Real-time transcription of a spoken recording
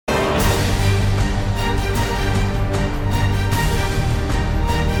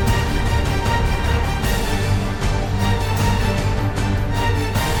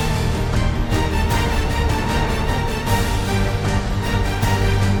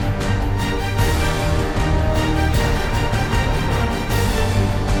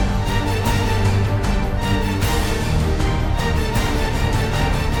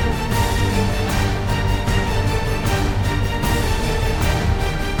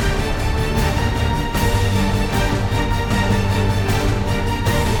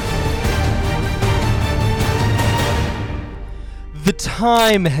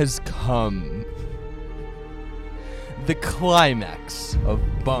time has come. The climax of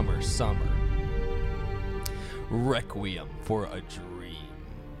Bummer Summer. Requiem for a Dream.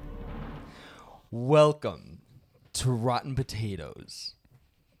 Welcome to Rotten Potatoes,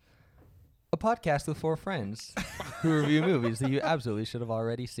 a podcast with four friends who review movies that you absolutely should have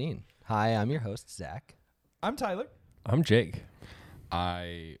already seen. Hi, I'm your host, Zach. I'm Tyler. I'm Jake.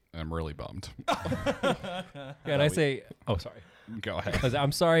 I am really bummed. And I say, oh, sorry. Go ahead.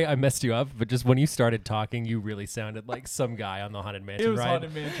 I'm sorry I messed you up, but just when you started talking, you really sounded like some guy on the Haunted Mansion It was ride.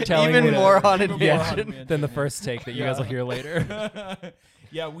 Haunted Mansion. Telling Even me more to- Haunted Even more Mansion Haunted Mansion. than the first take that you guys will hear later.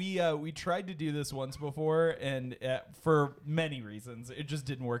 Yeah, we tried to do this once before, and for many reasons, it just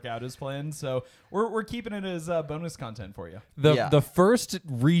didn't work out as planned. So we're keeping it as bonus content for you. The first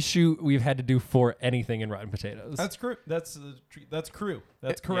reshoot we've had to do for anything in Rotten Potatoes. That's crew. That's crew.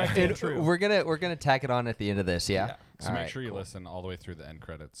 That's correct And and true. we're gonna tack it on at the end of this, yeah? Yeah. So All make right, sure you cool. listen all the way through the end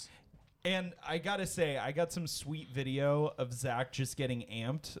credits. And I gotta say, I got some sweet video of Zach just getting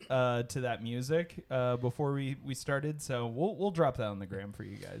amped to that music before we started. So we'll drop that on the gram for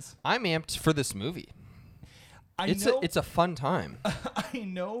you guys. I'm amped for this movie. It's a fun time. I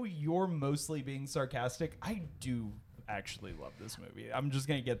know you're mostly being sarcastic. I do actually love this movie. I'm just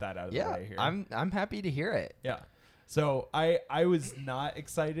gonna get that out of the Yeah, way here. I'm happy to hear it. Yeah. So I was not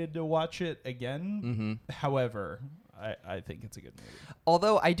excited to watch it again. However, I think it's a good movie.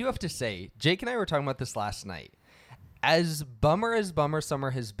 Although I do have to say, Jake and I were talking about this last night. As Bummer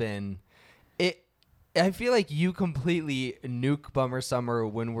Summer has been, I feel like you completely nuke Bummer Summer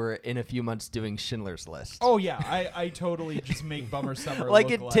when we're in a few months doing Schindler's List. Oh yeah, I totally just make Bummer Summer like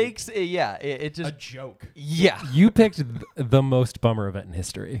look it takes, it a just, joke. yeah. You picked the most bummer event in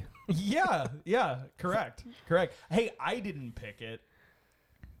history. Yeah, correct. Hey, I didn't pick it.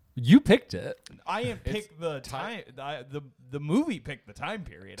 You picked it. I didn't pick the time. The movie picked the time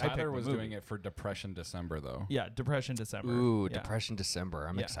period. I picked Tyler the was movie. doing it for Depression December, though. Yeah, Depression December. Ooh, Yeah. Depression December.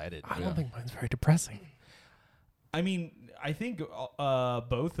 I'm Yeah. excited. I don't think mine's very depressing. I mean, I think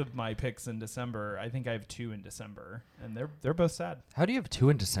both of my picks in December. I think I have two in December, and they're both sad. How do you have two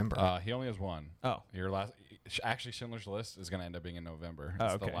in December? He only has one. Oh, Your last, actually, Schindler's List is going to end up being in November. Oh,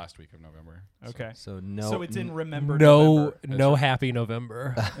 It's okay. the last week of November. okay. so no. So it's in Remember No November. happy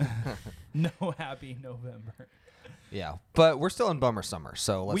November. No happy November. Yeah, but we're still in Bummer Summer,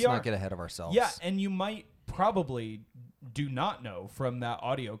 so let's We are. not get ahead of ourselves. Yeah, and you might probably do not know from that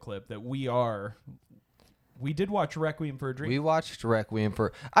audio clip that we did watch Requiem for a Dream. We watched Requiem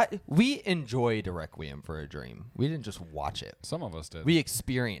for. We enjoyed Requiem for a Dream. We didn't just watch it. Some of us did. We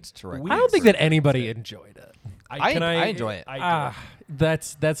experienced Requiem. I don't think that anybody enjoyed it. I Can enjoy it. I did.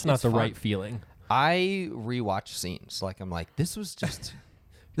 That's not It's the fun. right feeling. I rewatch scenes. Like I'm like, this was just,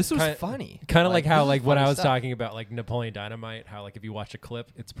 this was funny. Kind of like how this is like when funny I was stuff. talking about like Napoleon Dynamite, how like if you watch a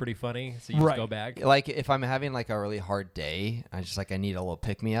clip, it's pretty funny, so you just Right. go back. Like if I'm having like a really hard day, I just like I need a little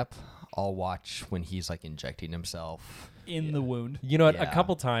pick me up. I'll watch when he's like injecting himself. In the wound. You know what? Yeah. A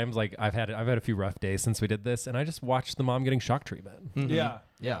couple times, like I've had a few rough days since we did this, and I just watched the mom getting shock treatment. Yeah.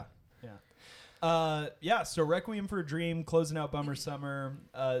 Yeah. Yeah, so Requiem for a Dream, closing out Bummer Summer.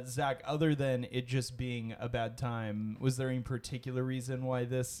 Zach, other than it just being a bad time, was there any particular reason why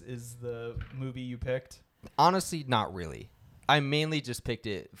this is the movie you picked? Honestly, not really. I mainly just picked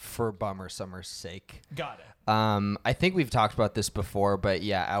it for Bummer Summer's sake. Got it. I think we've talked about this before, but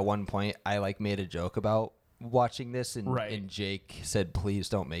yeah, at one point I like made a joke about watching this and, Right. and Jake said, please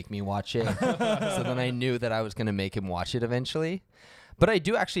don't make me watch it. So then I knew that I was going to make him watch it eventually. But I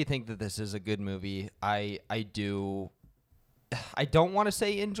do actually think that this is a good movie. I don't want to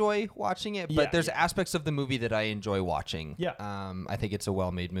say enjoy watching it, but Yeah, there's yeah. aspects of the movie that I enjoy watching. Yeah. I think it's a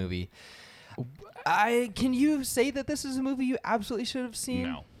well-made movie. Can you say that this is a movie you absolutely should have seen?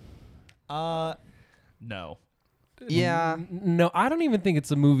 No. No. Yeah. No, I don't even think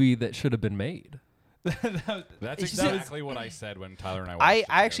it's a movie that should have been made. That's It's exactly what I said when Tyler and I watched I it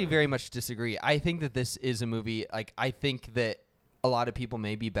actually together. very much disagree. I think that this is a movie, like, I think that a lot of people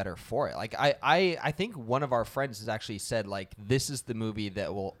may be better for it. Like, I think one of our friends has actually said, like, this is the movie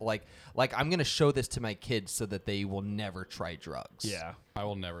that will, like I'm going to show this to my kids so that they will never try drugs. Yeah. I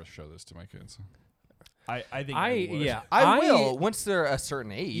will never show this to my kids. I think I you would. yeah, I will once they're a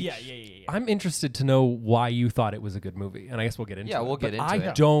certain age. Yeah. I'm interested to know why you thought it was a good movie, and I guess we'll get into it. Yeah, we'll get but into I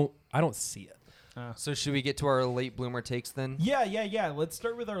it. don't see it. So should we get to our late bloomer takes then? Yeah. Let's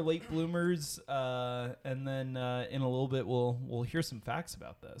start with our late bloomers, and then in a little bit we'll hear some facts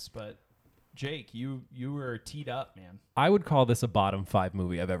about this. But Jake, you were teed up, man. I would call this a bottom 5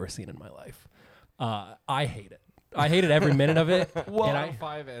 movie I've ever seen in my life. I hate it. I hated every minute of it. Well, and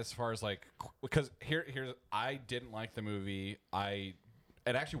five as far as like, because here's I didn't like the movie. I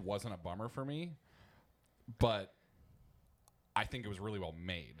it actually wasn't a bummer for me, but I think it was really well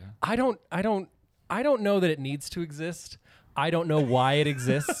made. I don't know that it needs to exist. I don't know why it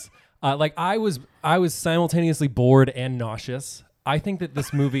exists. Like I was simultaneously bored and nauseous. I think that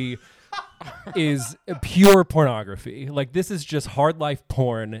this movie is pure pornography. Like this is just hard life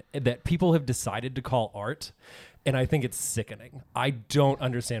porn that people have decided to call art. And I think it's sickening. I don't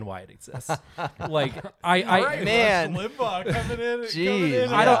understand why it exists. Like Man. Rush Limbaugh coming in. Jeez.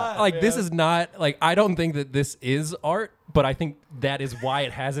 I don't like this is not like I don't think that this is art, but I think that is why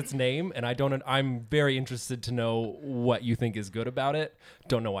it has its name, and I'm very interested to know what you think is good about it.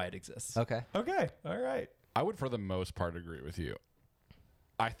 Don't know why it exists. Okay. Okay. All right. I would, for the most part, agree with you.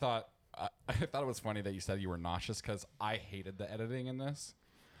 I thought it was funny that you said you were nauseous because I hated the editing in this.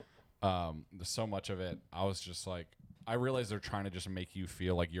 So much of it, I was just like, I realize they're trying to just make you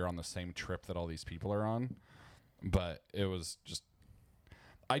feel like you're on the same trip that all these people are on, but it was just,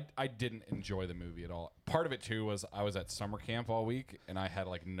 I didn't enjoy the movie at all. Part of it too was I was at summer camp all week and I had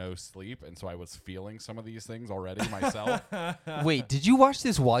like no sleep, and so I was feeling some of these things already myself. Wait, did you watch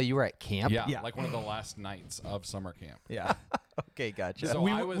this while you were at camp? Yeah, like one of the last nights of summer camp. Yeah. Okay, gotcha. So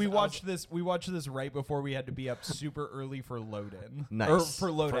we watched this right before we had to be up super early for load in. Nice. Or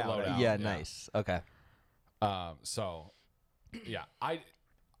for load out. load out. Yeah, Yeah. nice. Okay. So, yeah,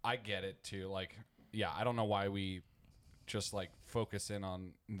 I get it too. Like, yeah, I don't know why we just like focus in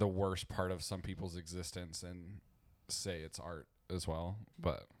on the worst part of some people's existence and say it's art as well.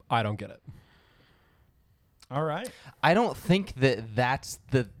 But I don't get it. All right. I don't think that's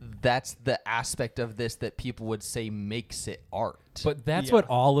the aspect of this that people would say makes it art. But that's Yeah. what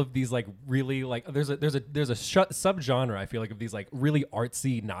all of these like really like there's a subgenre I feel like of these like really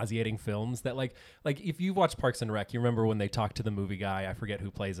artsy nauseating films that like if you watch Parks and Rec, you remember when they talk to the movie guy, I forget who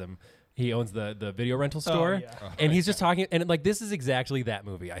plays him. He owns the video rental store, yeah. and he's just talking, and like this is exactly that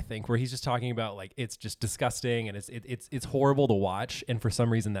movie I think, where he's just talking about like it's just disgusting and it's horrible to watch, and for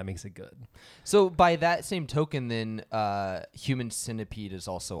some reason that makes it good. So by that same token, then Human Centipede is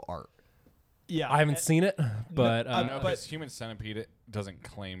also art. Yeah. I haven't seen it, but no, but- because Human Centipede doesn't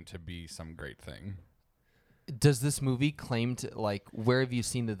claim to be some great thing. Does this movie claim to like? Where have you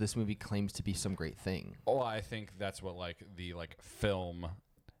seen that this movie claims to be some great thing? Well, I think that's what like the film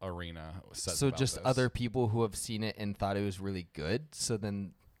arena says. So about just this. other people who have seen it and thought it was really good. So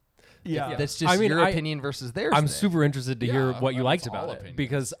then Yeah. that's just I mean, your I- opinion versus theirs. I'm then. super interested to hear Yeah, what you it's liked all about it, opinions.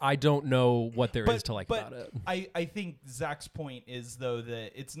 because I don't know what there is to like but about it. I think Zach's point is though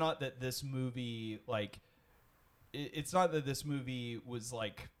that it's not that this movie like it's not that this movie was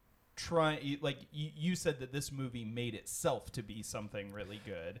like trying like you said that this movie made itself to be something really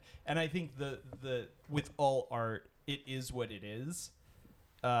good, and I think the with all art it is what it is.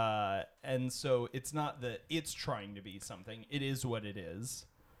 And so it's not that it's trying to be something, it is what it is.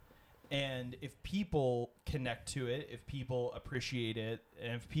 And if people connect to it, if people appreciate it,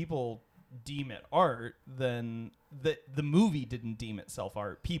 and if people deem it art, then the movie didn't deem itself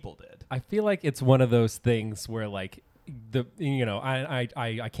art, people did. I feel like it's one of those things where like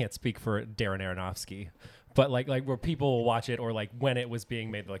I can't speak for Darren Aronofsky, but like where people will watch it, or like when it was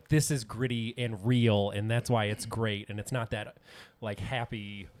being made, like this is gritty and real and that's why it's great, and it's not that like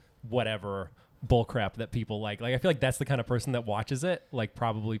happy whatever bullcrap that people like I feel like that's the kind of person that watches it, like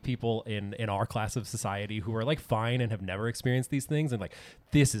probably people in our class of society who are like fine and have never experienced these things, and like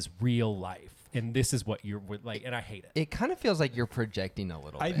this is real life and this is what you're like, and I hate it. It kind of feels like you're projecting a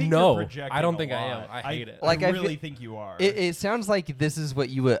little I bit. think No, you're projecting I don't a think I am. lot. I hate it. Like, I I really feel- think you are. It sounds like this is what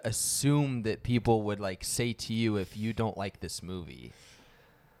you would assume that people would like say to you if you don't like this movie.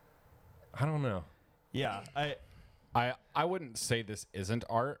 I don't know. yeah, I wouldn't say this isn't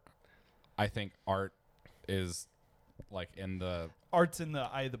art. I think art is like in the art's in the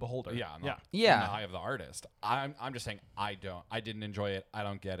eye of the beholder. yeah yeah. Yeah. in the eye of the artist. I'm just saying I didn't enjoy it. I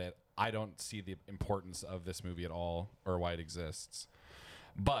don't get it. I don't see the importance of this movie at all or why it exists.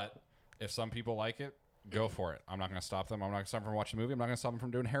 But if some people like it, go for it. I'm not going to stop them. I'm not going to stop them from watching the movie. I'm not going to stop them from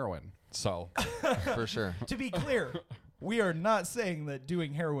doing heroin. So For sure. To be clear, we are not saying that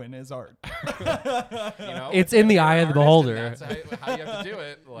doing heroin is art. you know, It's in the eye of the beholder. That's how you have to do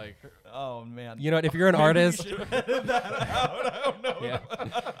it. Like Oh man. You know what, if you're an Maybe we artist, should edit that out. I don't know. yeah.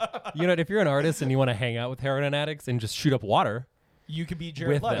 You know what, if you're an artist and you want to hang out with heroin addicts and just shoot up water You could be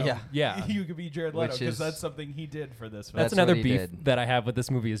Jared with Leto. them. Yeah. Yeah. You could be Jared Leto Which because is- that's something he did for this film. That's That's another what he beef did. that I have with this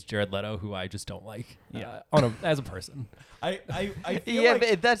movie is Jared Leto, who I just don't like. Yeah. As a person. I feel Yeah, like,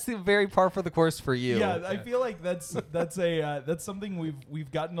 but that's the very par for the course for you. yeah, I feel like that's something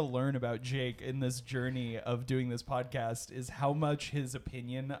we've gotten to learn about Jake in this journey of doing this podcast is how much his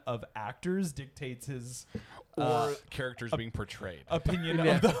opinion of actors dictates his or characters being portrayed. opinion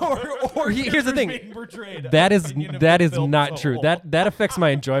Yeah. of the or Here's the characters thing. being portrayed. That is Opinion of that the is film not as a true. whole. That affects my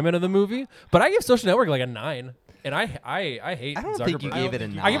enjoyment of the movie. But I give Social Network like a 9, and I hate. I don't think you Zuckerberg. gave it a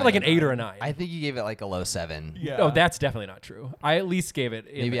 9. I give it like an 8 or a 9. I think you gave it like a low 7. Yeah. Oh, that's definitely not true. I at least gave it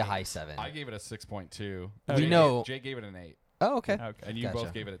Maybe a an high 8. 7. I gave it a 6.2. We know- Jay gave it an 8, Oh, okay. Okay. and you Gotcha.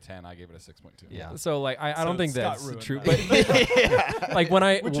 both gave it a 10. I gave it a 6.2. Yeah. So like I So don't think Scott that's ruined true. that. But like when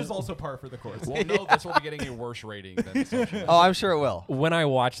I Which is also par for the course. Well, no, this will be getting a worse rating than Social Network. Oh, I'm sure it will. when I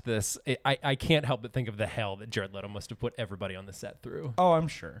watch this, I can't help but think of the hell that Jared Leto must have put everybody on the set through. Oh, I'm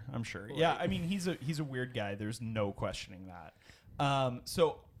sure. Yeah, I mean he's a weird guy. There's no questioning that.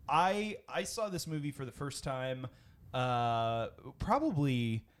 So I saw this movie for the first time,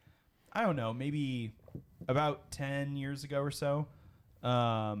 probably, I don't know, maybe about 10 years ago or so.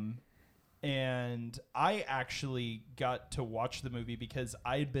 And I actually got to watch the movie because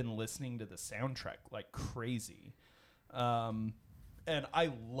I had been listening to the soundtrack like crazy. And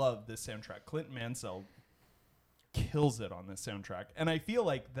I love this soundtrack. Clinton Mansell kills it on this soundtrack. And I feel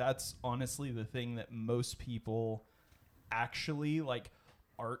like that's honestly the thing that most people actually, like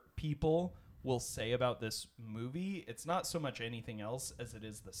art people, will say about this movie. It's not so much anything else as it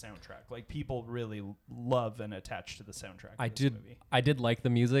is the soundtrack. Like people really love and attach to the soundtrack. I of this did movie. I did like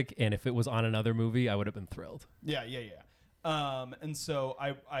the music, and if it was on another movie, I would have been thrilled. Yeah. And so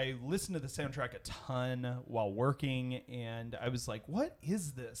I listened to the soundtrack a ton while working, and I was like, what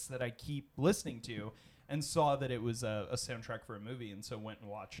is this that I keep listening to? And saw that it was a soundtrack for a movie, and so went and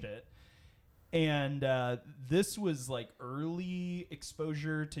watched it. And this was like early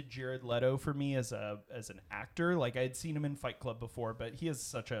exposure to Jared Leto for me as an actor. Like I had seen him in Fight Club before, but he has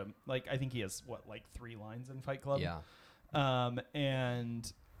such a, like, I think he has like 3 lines in Fight Club. Yeah. I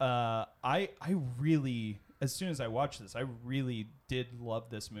really, as soon as I watched this, I really did love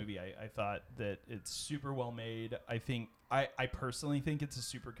this movie. I thought that it's super well made. I think I personally think it's a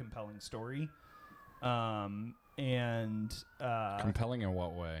super compelling story. Compelling in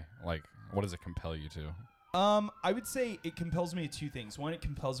what way? Like, what does it compel you to? I would say it compels me to 2 things. One, it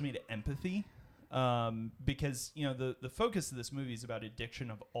compels me to empathy, because you know the focus of this movie is about addiction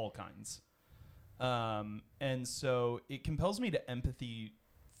of all kinds, and so it compels me to empathy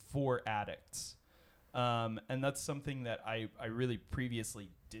for addicts, and that's something that I really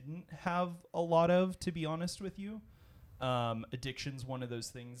previously didn't have a lot of, to be honest with you. Addiction's one of those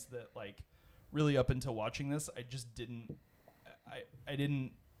things that, like, really up until watching this, I just didn't. I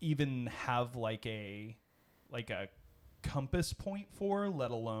didn't even have like a compass point for,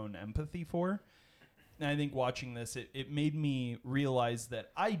 let alone empathy for. And I think watching this, it made me realize that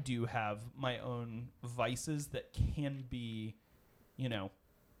I do have my own vices that can be, you know,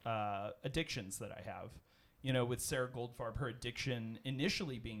 addictions that I have. You know, with Sarah Goldfarb, her addiction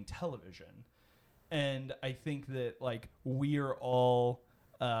initially being television. And I think that, like, we are all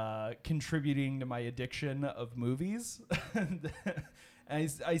contributing to my addiction of movies. And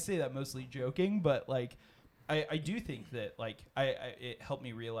I say that mostly joking, but like I do think that, like, it helped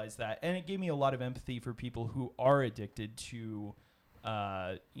me realize that, and it gave me a lot of empathy for people who are addicted to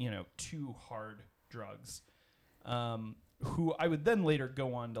too hard drugs, who I would then later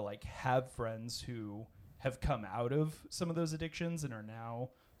go on to like have friends who have come out of some of those addictions and are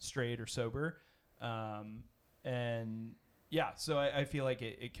now straight or sober, and yeah, so I feel like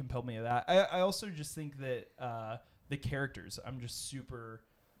it compelled me to that. I also just think that the characters, I'm just super.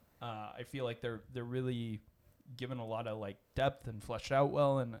 I feel like they're really given a lot of like depth and fleshed out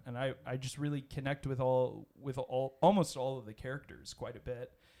well, and I just really connect with almost all of the characters quite a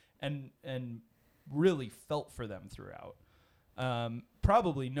bit, and really felt for them throughout.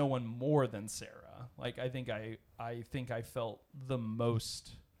 Probably no one more than Sarah. Like I think I felt the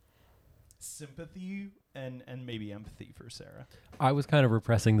most sympathy and maybe empathy for Sarah. I was kind of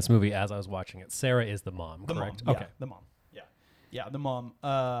repressing this movie as I was watching it. Sarah is the mom, The correct? mom. Okay. Yeah, the mom. Yeah, the mom.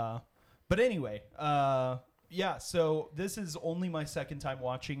 But anyway, yeah, so this is only my second time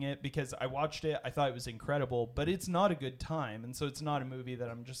watching it because I watched it. I thought it was incredible, but it's not a good time. And so it's not a movie that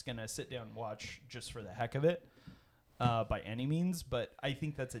I'm just going to sit down and watch just for the heck of it by any means. But I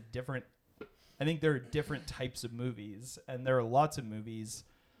think that's I think there are different types of movies. And there are lots of movies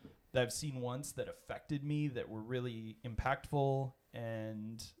that I've seen once that affected me, that were really impactful.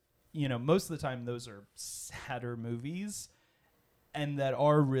 And, you know, most of the time those are sadder movies and that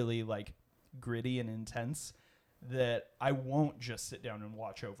are really like gritty and intense, that I won't just sit down and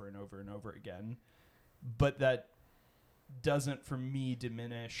watch over and over and over again. But that doesn't, for me,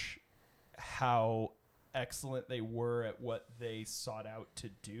 diminish how excellent they were at what they sought out to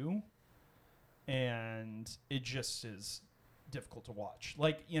do. And it just is difficult to watch.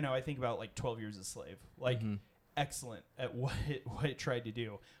 Like, you know, I think about like 12 Years a Slave. Like, excellent at what it tried to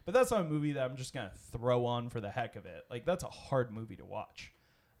do. But that's not a movie that I'm just going to throw on for the heck of it. Like, that's a hard movie to watch.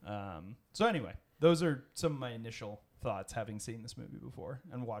 So anyway, those are some of my initial thoughts having seen this movie before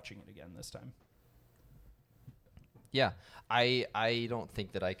and watching it again this time. Yeah, I don't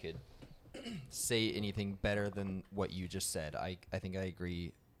think that I could say anything better than what you just said. I think I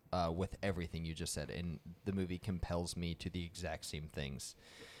agree with everything you just said, and the movie compels me to the exact same things.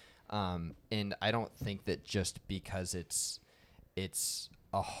 And I don't think that just because it's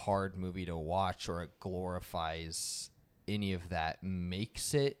a hard movie to watch or it glorifies any of that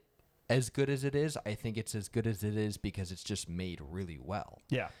makes it as good as it is. I think it's as good as it is because it's just made really well.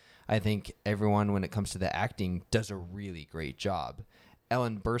 Yeah. I think everyone, when it comes to the acting, does a really great job.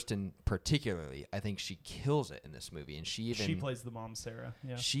 Ellen Burstyn, particularly, I think she kills it in this movie, and she plays the mom, Sarah.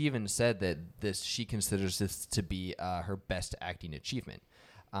 Yeah. She even said that she considers this to be her best acting achievement.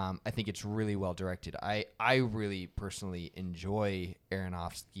 I think it's really well directed. I really personally enjoy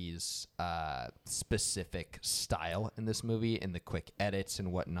Aronofsky's specific style in this movie and the quick edits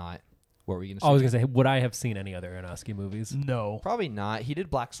and whatnot. What were you going to say? I was going to say, would I have seen any other Aronofsky movies? No. Probably not. He did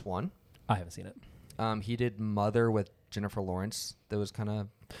Black Swan. I haven't seen it. He did Mother with Jennifer Lawrence. That was kind of...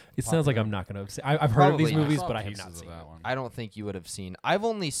 It sounds like I'm not going to have seen. I've heard of these Probably. movies, I saw but I have pieces not of seen that it. one. I don't think you would have seen... I've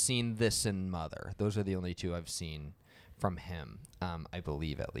only seen this and Mother. Those are the only two I've seen from him, I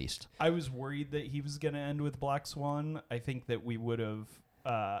believe, at least. I was worried that he was going to end with Black Swan. I think that we would have...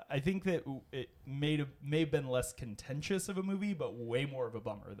 I think that it may have been less contentious of a movie, but way more of a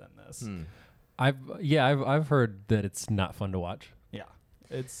bummer than this. I've heard that it's not fun to watch. Yeah,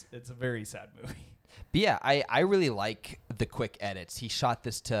 it's a very sad movie. But yeah, I really like the quick edits. He shot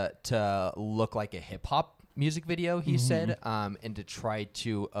this to look like a hip hop music video, he said, and to try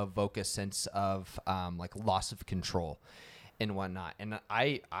to evoke a sense of like loss of control and whatnot. And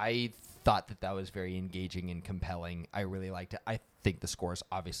I thought that was very engaging and compelling. I really liked it. I think the score is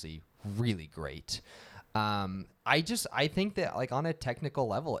obviously really great. I think that like on a technical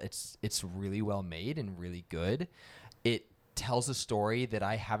level, it's really well made and really good. It tells a story that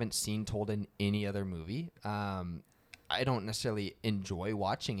I haven't seen told in any other movie. I don't necessarily enjoy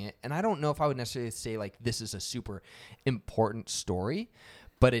watching it, and I don't know if I would necessarily say like this is a super important story,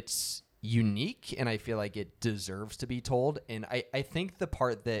 but it's unique and I feel like it deserves to be told. And I think the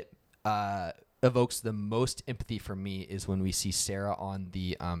part that evokes the most empathy for me is when we see Sarah on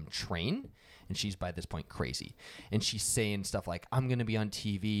the train. And she's by this point crazy. And she's saying stuff like, I'm going to be on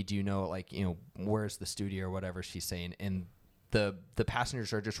TV. Do you know, like, you know, where's the studio or whatever she's saying? And the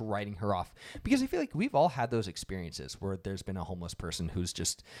passengers are just writing her off. Because I feel like we've all had those experiences where there's been a homeless person who's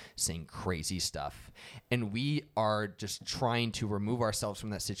just saying crazy stuff. And we are just trying to remove ourselves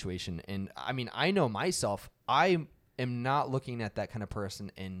from that situation. And I mean, I know myself, I am not looking at that kind of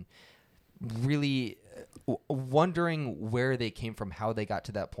person and really wondering where they came from, how they got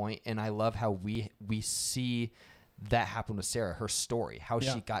to that point. And I love how we see that happen with Sarah, her story, how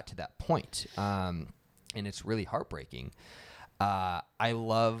she got to that point. And it's really heartbreaking. I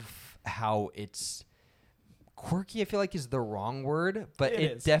love how it's quirky. I feel like is the wrong word, but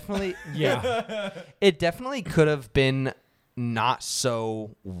it definitely, it definitely could have been not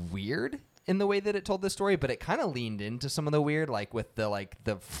so weird in the way that it told the story, but it kind of leaned into some of the weird, like with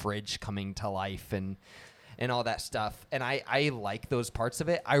the fridge coming to life and all that stuff. And I like those parts of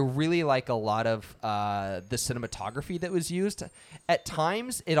it. I really like a lot of the cinematography that was used. At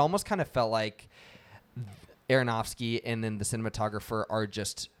times, it almost kind of felt like Aronofsky and then the cinematographer are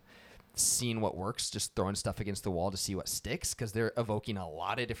just seeing what works, just throwing stuff against the wall to see what sticks, because they're evoking a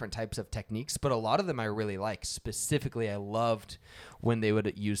lot of different types of techniques, but a lot of them I really like. Specifically, I loved when they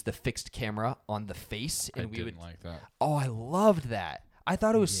would use the fixed camera on the face, and I didn't like that. Oh, I loved that. I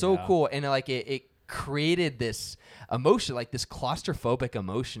thought it was so cool, and like it created this emotion, like this claustrophobic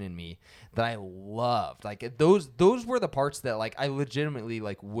emotion in me that I loved. Like those were the parts that like I legitimately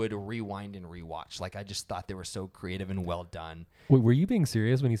like would rewind and rewatch. Like I just thought they were so creative and well done. Wait, were you being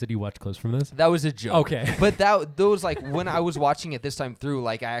serious when you said you watched clips from this? That was a joke. Okay. But those like when I was watching it this time through,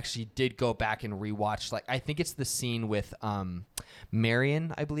 like I actually did go back and rewatch. Like I think it's the scene with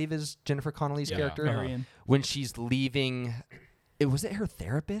Marion, I believe is Jennifer Connelly's character. Marion. When she's leaving. Was it her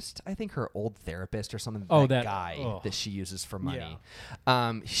therapist? I think her old therapist or something. That guy that she uses for money.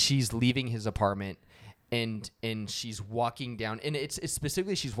 Yeah. She's leaving his apartment, and she's walking down, and it's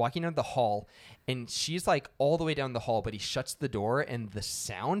specifically she's walking down the hall, and she's like all the way down the hall, but he shuts the door, and the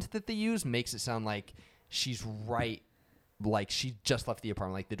sound that they use makes it sound like she's right like she just left the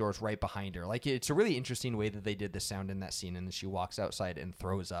apartment, like the door's right behind her. Like it's a really interesting way that they did the sound in that scene, and then she walks outside and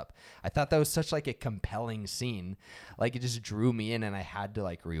throws up. I thought that was such like a compelling scene. Like it just drew me in, and I had to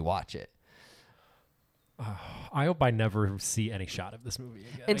like rewatch it. I hope I never see any shot of this movie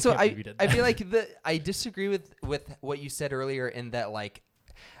again. And so can't believe you did I that. feel like I disagree with what you said earlier in that, like,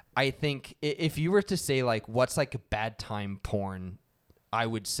 I think if you were to say like what's like a bad time porn, I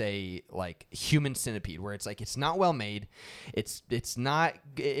would say like Human Centipede, where it's like it's not well made, it's not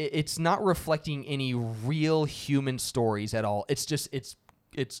reflecting any real human stories at all. It's just it's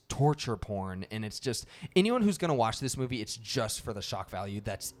torture porn, and it's just anyone who's gonna watch this movie, it's just for the shock value.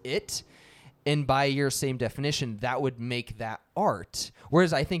 That's it. And by your same definition, that would make that art.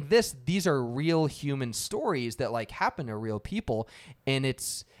 Whereas I think these are real human stories that like happen to real people, and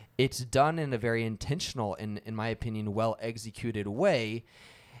it's done in a very intentional and, in my opinion, well executed way.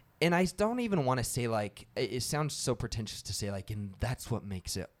 And I don't even want to say like it sounds so pretentious to say like, and that's what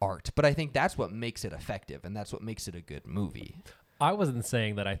makes it art. But I think that's what makes it effective, and that's what makes it a good movie. I wasn't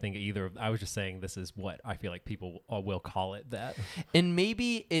saying that I think either. I was just saying this is what I feel like people will call it that. And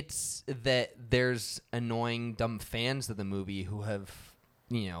maybe it's that there's annoying, dumb fans of the movie who have,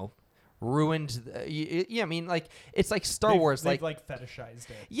 ruined. I mean, like it's like Star Wars, they've like fetishized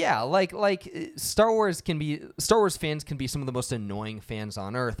it. Yeah, like Star Wars fans can be some of the most annoying fans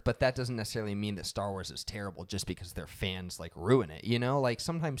on earth, but that doesn't necessarily mean that Star Wars is terrible just because their fans like ruin it. Like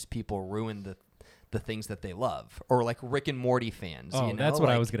sometimes people ruin the things that they love, or like Rick and Morty fans. Oh, that's what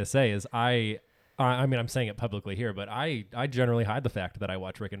I was gonna say. Is I mean, I'm saying it publicly here, but I generally hide the fact that I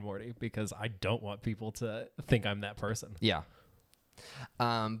watch Rick and Morty because I don't want people to think I'm that person. Yeah.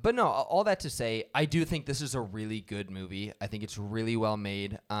 But no, all that to say, I do think this is a really good movie. I think it's really well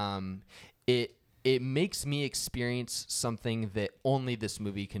made. It makes me experience something that only this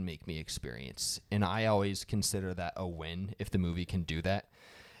movie can make me experience, and I always consider that a win if the movie can do that.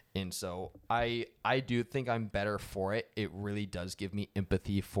 And so I do think I'm better for it. It really does give me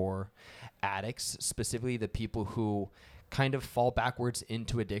empathy for addicts, specifically the people who kind of fall backwards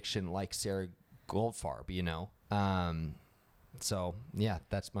into addiction, like Sarah Goldfarb, So yeah,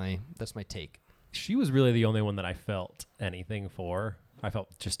 that's my take. She was really the only one that I felt anything for. I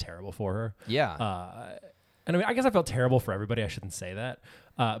felt just terrible for her. Yeah. And I mean, I guess I felt terrible for everybody. I shouldn't say that.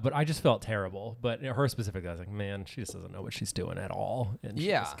 But I just felt terrible. But her specifically, I was like, man, she just doesn't know what she's doing at all. And she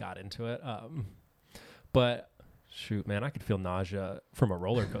just got into it. But shoot, man, I could feel nausea from a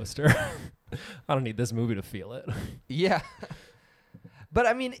roller coaster. I don't need this movie to feel it. Yeah. But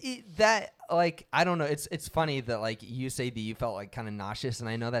I mean, I don't know. It's funny that like you say that you felt like kind of nauseous, and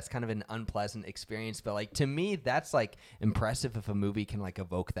I know that's kind of an unpleasant experience, but like to me, that's like impressive if a movie can like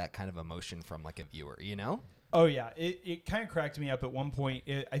evoke that kind of emotion from like a viewer, Oh yeah, it kind of cracked me up at one point.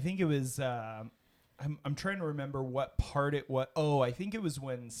 I think it was. I'm trying to remember what part it was. Oh, I think it was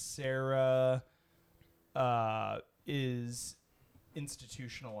when Sarah is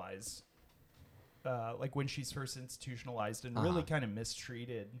institutionalized. Like when she's first institutionalized and really kind of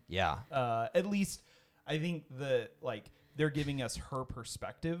mistreated. Yeah. At least I think that like they're giving us her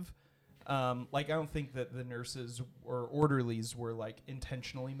perspective. Like I don't think that the nurses or orderlies were like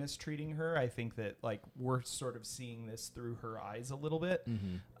intentionally mistreating her. I think that like we're sort of seeing this through her eyes a little bit.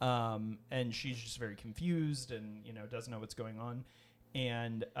 Mm-hmm. And she's just very confused and, doesn't know what's going on.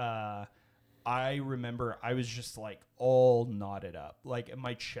 And, I remember I was just like all knotted up, like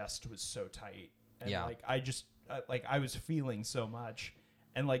my chest was so tight. And like, I just, I was feeling so much.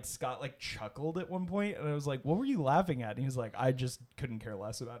 And like Scott like chuckled at one point, and I was like, what were you laughing at? And he was like, I just couldn't care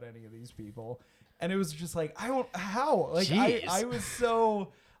less about any of these people. And it was just like, how? Like I was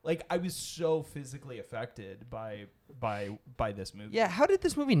so like, I was so physically affected by this movie. Yeah. How did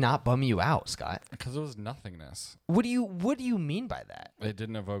this movie not bum you out, Scott? Because it was nothingness. What do you mean by that? It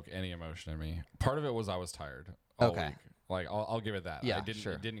didn't evoke any emotion in me. Part of it was I was tired all Okay. week. Like I'll give it that. Yeah,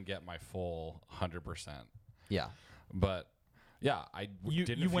 It didn't get my full 100%. Yeah. But yeah,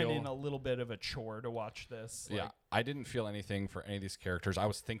 You went in a little bit of a chore to watch this. Yeah, like- I didn't feel anything for any of these characters. I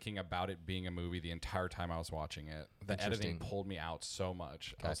was thinking about it being a movie the entire time I was watching it. The editing pulled me out so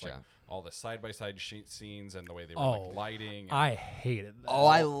much. I was like, Gotcha. all the side-by-side scenes and the way they were like lighting. And I hated that. Oh,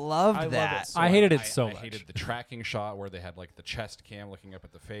 I loved I love that. it so I hated it I so much. hated the tracking shot where they had like the chest cam looking up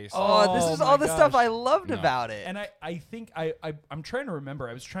at the face. Oh, this Oh is my all the stuff gosh. I loved No. about it. And I think I'm trying to remember.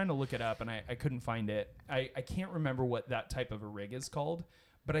 I was trying to look it up, and I couldn't find it. I can't remember what that type of a rig is called.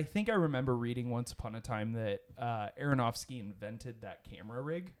 But I think I remember reading once upon a time that Aronofsky invented that camera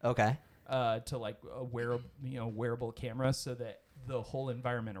rig Okay. to like a wearable camera, so that the whole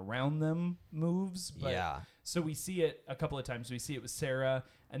environment around them moves. But Yeah. So we see it a couple of times. We see it with Sarah,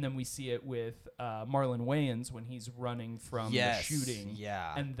 and then we see it with Marlon Wayans when he's running from the shooting.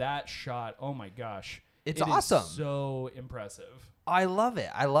 Yeah. And that shot, oh my gosh. It's it is awesome. so impressive. I love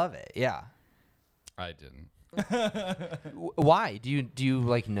it. Yeah. I didn't. Why? Do you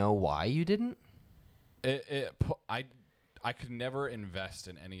like know why you didn't? I could never invest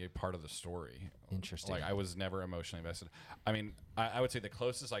in any part of the story. Interesting. Like I was never emotionally invested. I mean, I would say the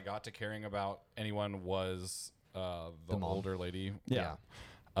closest I got to caring about anyone was the mom. older lady. Yeah.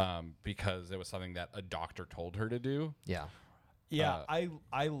 Because it was something that a doctor told her to do. Yeah. Yeah,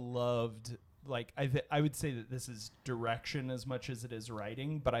 I loved, like, I would say that this is direction as much as it is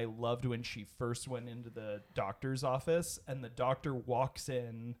writing, but I loved when she first went into the doctor's office and the doctor walks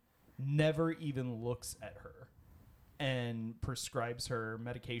in, never even looks at her, and prescribes her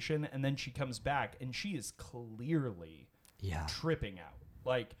medication, and then she comes back and she is clearly tripping out.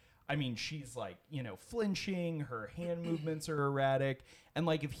 Like, I mean, she's like, flinching, her hand movements are erratic, and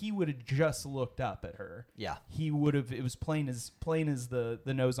like if he would have just looked up at her, he would have, it was plain as the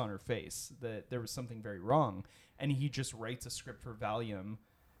nose on her face that there was something very wrong, and he just writes a script for Valium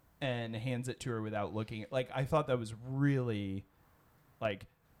and hands it to her without looking at, like, I thought that was really like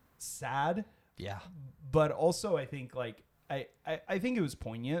sad. Yeah. But also I think like I think it was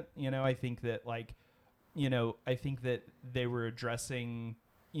poignant, I think that like, I think that they were addressing,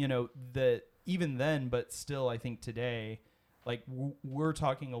 that even then, but still I think today, like we're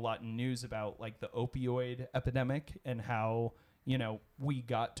talking a lot in news about like the opioid epidemic and how, we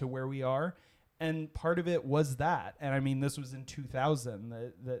got to where we are. And part of it was that. And I mean, this was in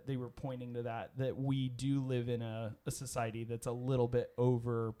 2000 that they were pointing to that we do live in a society that's a little bit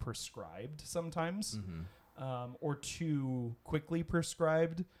over prescribed sometimes, or too quickly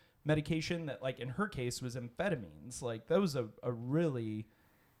prescribed medication that, like in her case, was amphetamines. Like that was a really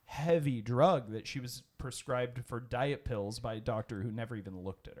heavy drug that she was prescribed for diet pills by a doctor who never even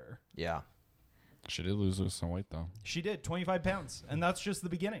looked at her. Yeah. She did lose some weight though. She did, 25 pounds. And that's just the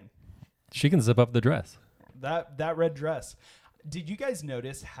beginning. She can zip up the dress. That red dress. Did you guys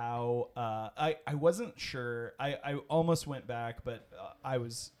notice how I wasn't sure. I almost went back, but I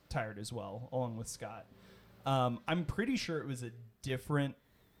was tired as well, along with Scott. I'm pretty sure it was a different.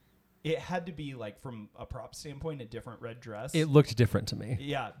 It had to be like from a prop standpoint, a different red dress. It looked different to me.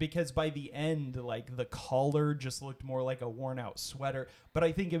 Yeah, because by the end, like the collar just looked more like a worn out sweater. But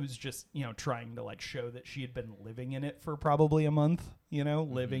I think it was just, trying to like show that she had been living in it for probably a month,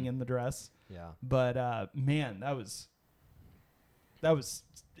 living in the dress. Yeah. But man, that was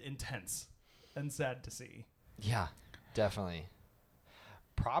intense and sad to see. Yeah, definitely.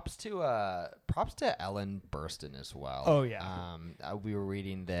 Props to Ellen Burstyn as well. Oh, yeah. We were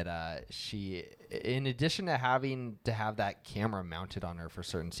reading that she, in addition to having to have that camera mounted on her for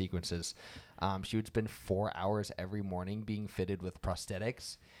certain sequences, she would spend 4 hours every morning being fitted with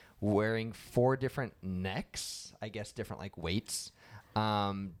prosthetics, wearing 4 different necks, I guess different like weights,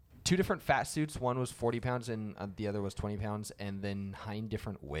 2 different fat suits. One was 40 pounds and the other was 20 pounds, and then 9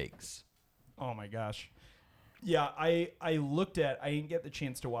 different wigs. Oh my gosh. Yeah, I didn't get the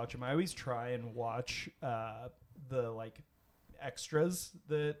chance to watch them. I always try and watch the like extras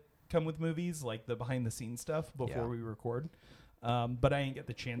that come with movies, like the behind the scenes stuff before we record. But I didn't get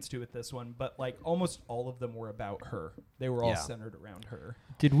the chance to with this one. But like almost all of them were about her. They were all centered around her.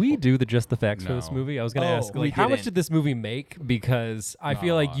 Did we do the just the facts for this No. movie? I was going to ask, we like, how much didn't. did this movie make? Because I feel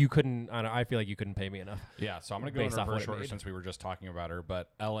Not a like lot. you couldn't. I feel like you couldn't pay me enough. Yeah, so I'm going to go in Based off what reverse it order made. since we were just talking about her.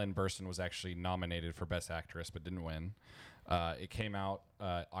 But Ellen Burstyn was actually nominated for Best Actress but didn't win. It came out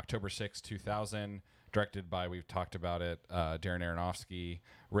October 6, 2000, directed by, we've talked about it, Darren Aronofsky,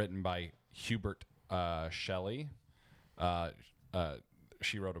 written by Hubert Shelley.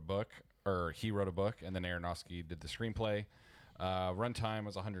 He wrote a book, and then Aronofsky did the screenplay. Runtime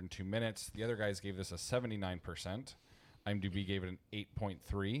was 102 minutes. The other guys gave this a 79%. IMDb gave it an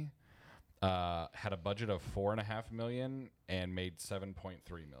 8.3. Had a budget of $4.5 million and made $7.3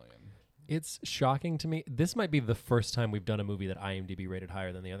 million. It's shocking to me. This might be the first time we've done a movie that IMDb rated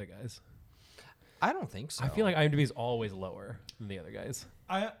higher than the other guys. I don't think so. I feel like IMDb is always lower than the other guys.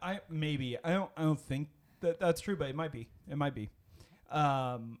 I don't think that's true, but it might be.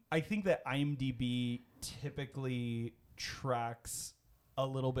 I think that IMDb typically tracks a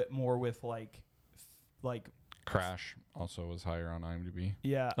little bit more with like Crash also was higher on IMDb.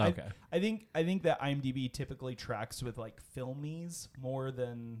 yeah. Okay. I think that IMDb typically tracks with like filmies more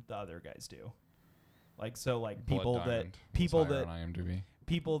than the other guys do. Like so, like Blood people Diamond was people higher that on IMDb.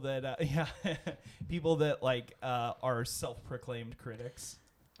 people that like are self-proclaimed critics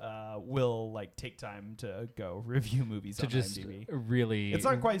will like take time to go review movies To on just IMDb. really, It's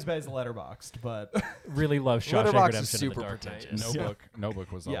not quite as bad as Letterboxd, but really love Shawshank Letterboxd is Redemption and super The Dark Knight. pretentious.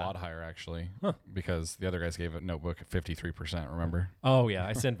 Notebook was a Yeah. lot higher actually, Huh. because the other guys gave it Notebook 53%. Remember? Oh yeah,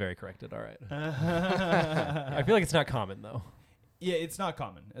 I stand very corrected. All right. I feel like it's not common though. yeah, it's not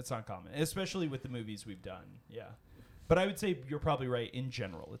common. It's not common, especially with the movies we've done. Yeah, but I would say you're probably right. In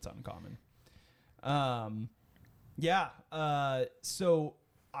general, it's uncommon. Yeah. So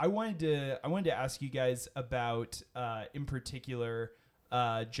I wanted to ask you guys about, in particular,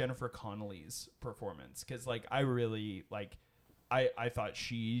 Jennifer Connelly's performance, because like I really like, I thought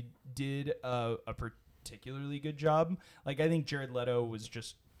she did a particularly good job. Like I think Jared Leto was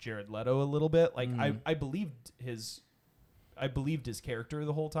just Jared Leto a little bit. Like I believed his character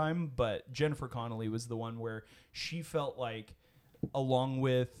the whole time, but Jennifer Connelly was the one where she felt like, along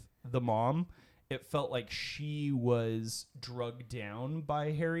with the mom, it felt like she was drugged down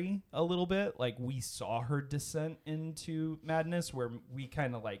by Harry a little bit. Like we saw her descent into madness, where we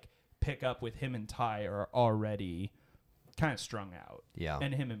kind of like pick up with him and Ty are already kind of strung out. Yeah.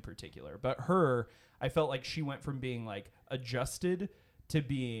 And him in particular. But her, I felt like she went from being like adjusted to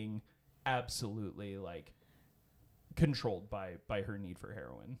being absolutely like controlled by her need for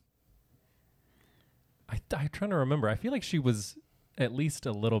heroin. I'm trying to remember. I feel like she was at least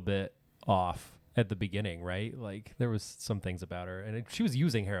a little bit off at the beginning, right? Like there was some things about her, and she was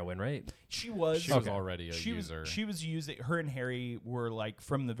using heroin, right? She was already a she user. She was using, her and Harry were like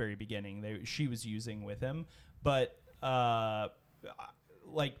from the very beginning. She was using with him, but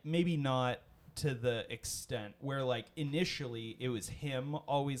like maybe not to the extent where like initially it was him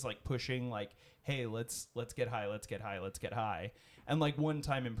always like pushing like, hey, let's get high. And like one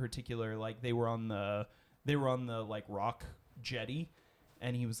time in particular, like they were on the like rock jetty,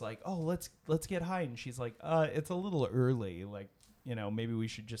 and he was like, oh, let's get high, and she's like, it's a little early, like, you know, maybe we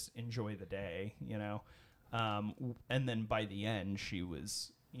should just enjoy the day, you know. And then by the end she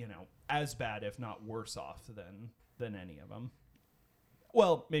was, you know, as bad if not worse off than any of them.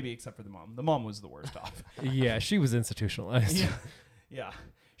 Well, maybe except for the mom. The mom was the worst off. Yeah, she was institutionalized. Yeah.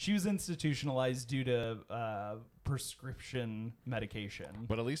 She was institutionalized due to prescription medication.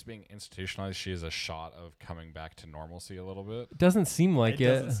 But at least being institutionalized, she has a shot of coming back to normalcy a little bit. Doesn't seem like it.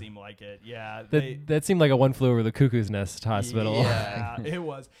 Doesn't seem like it. Yeah. That seemed like a One Flew Over the Cuckoo's Nest hospital. Yeah, it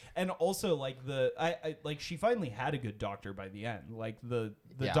was. And also like I like she finally had a good doctor by the end. Like the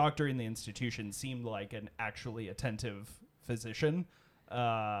doctor in the institution seemed like an actually attentive physician.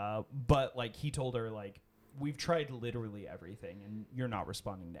 But like he told her like, we've tried literally everything and you're not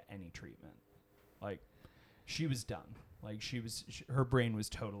responding to any treatment. Like she was done. Like her brain was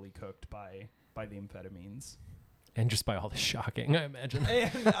totally cooked by the amphetamines. And just by all the shocking, I imagine.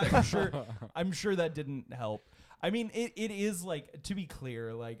 And I'm sure that didn't help. I mean, it is like, to be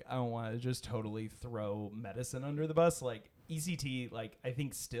clear, like I don't want to just totally throw medicine under the bus. Like ECT, like I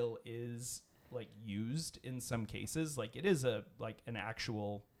think still is like used in some cases. Like it is an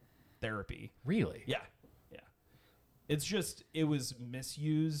actual therapy. Really? Yeah. It's just, it was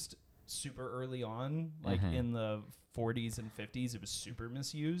misused super early on, like in the 40s and 50s. It was super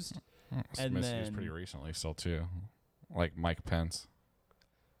misused. It's And misused then- pretty recently still too. Like Mike Pence.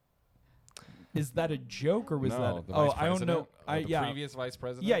 Is that a joke or was No, that? the Oh, vice I don't know. president, the previous vice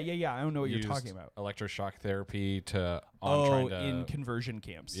president. Yeah. I don't know what you're used talking about. electroshock therapy to Oh, trying to in conversion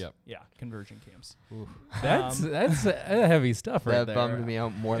camps. Yep. Yeah, conversion camps. That's heavy stuff right That there. bummed me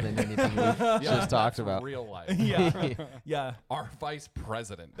out more than anything we just talked about. real life. Yeah. Our vice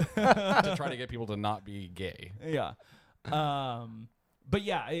president to try to get people to not be gay. Yeah. But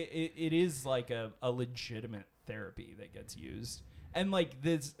yeah, it is like a legitimate therapy that gets used. And like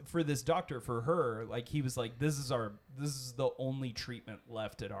this, for this doctor, for her, like he was like, this is the only treatment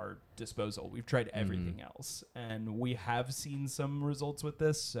left at our disposal. We've tried everything else, and we have seen some results with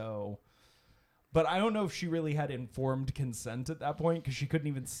this. So, but I don't know if she really had informed consent at that point, because she couldn't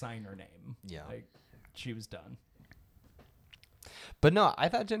even sign her name. Yeah. Like she was done. But no, I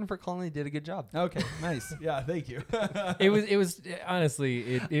thought Jennifer Connelly did a good job. Okay, nice. Yeah, thank you. It was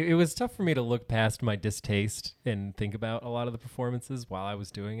honestly, it was tough for me to look past my distaste and think about a lot of the performances while I was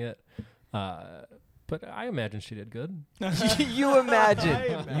doing it. But I imagine she did good. You imagine. I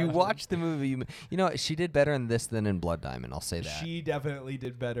imagine. You watch the movie. You know, she did better in this than in Blood Diamond. I'll say that. She definitely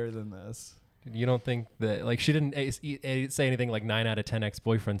did better than this. You don't think that, like, she didn't say anything like 9 out of 10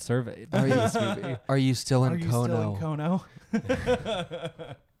 ex-boyfriends surveyed in this movie? Are you still in Are you Kono? still in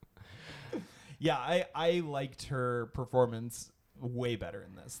Kono? Yeah, I liked her performance way better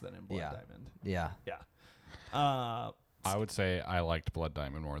in this than in Blood Diamond. Yeah. Yeah. I would say I liked Blood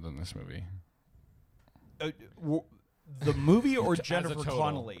Diamond more than this movie. the movie or As a Jennifer total.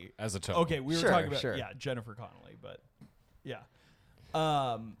 Connelly? As a total. Okay, we were Sure, talking about sure. Jennifer Connelly, but yeah.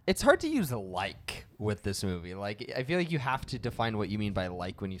 It's hard to use like with this movie. Like, I feel like you have to define what you mean by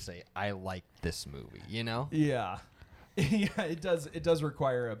like when you say I like this movie. You know? Yeah. Yeah, it does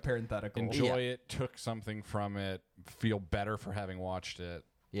require a parenthetical. Enjoy it, took something from it, feel better for having watched it.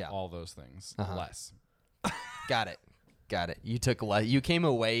 Yeah. All those things. Uh-huh. Less. Got it. You took less. You came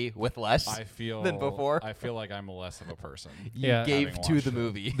away with less I feel than before. I feel like I'm less of a person. You Yeah. gave Having to watched the it.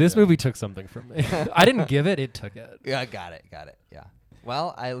 movie. This movie took something from me. I didn't give it; it took it. Yeah, got it. Yeah.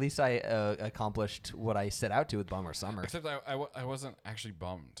 Well, at least I accomplished what I set out to with Bummer Summer. Except I wasn't actually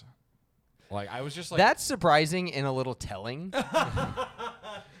bummed. Like I was just like That's surprising and a little telling. I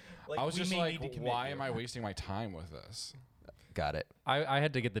was we just may like, need to commit why here. am I wasting my time with this? Got it. I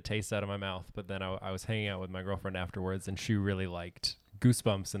had to get the taste out of my mouth, but then I was hanging out with my girlfriend afterwards, and she really liked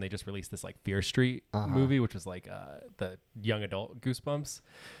Goosebumps, and they just released this like Fear Street movie, which was like the young adult Goosebumps,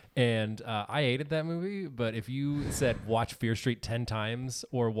 and I hated that movie. But if you said watch Fear Street 10 times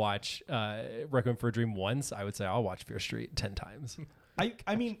or watch Requiem for a Dream once, I would say I'll watch Fear Street 10 times.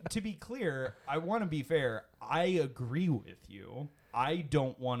 I mean, to be clear, I want to be fair. I agree with you. I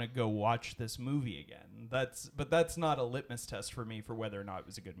don't want to go watch this movie again. But that's not a litmus test for me for whether or not it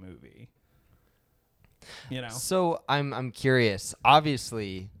was a good movie. You know? So I'm curious.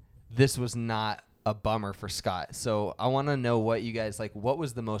 Obviously, this was not a bummer for Scott. So I want to know what you guys like. What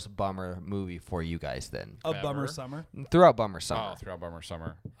was the most bummer movie for you guys then? A Bummer Ever? Summer. Throughout Bummer Summer, Oh, throughout Bummer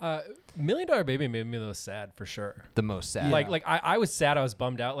Summer. $1 Million Baby made me the most sad for sure. the most sad. Like I was sad. I was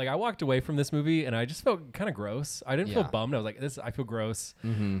bummed out. Like I walked away from this movie and I just felt kind of gross. I didn't feel Yeah. bummed. I was like, I feel gross.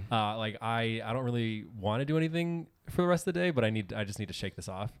 Like I don't really want to do anything for the rest of the day, but I just need to shake this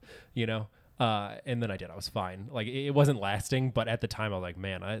off, you know? And then I did. I was fine. Like it wasn't lasting, but at the time I was like,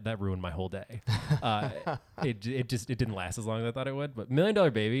 man, that ruined my whole day. It didn't last as long as I thought it would. But $1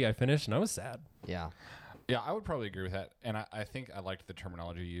 Million Baby, I finished and I was sad. yeah. Yeah, I would probably agree with that. And I think I liked the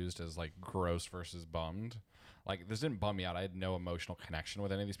terminology used as like gross versus bummed. Like this didn't bum me out. I had no emotional connection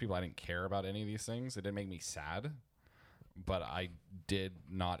with any of these people. I didn't care about any of these things. It didn't make me sad, but I did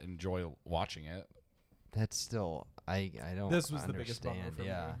not enjoy watching it. That's still I don't. This was the biggest bummer understand, for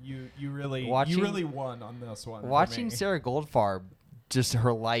yeah. me. You really Watching- won on this one. for Watching me. Sarah Goldfarb, just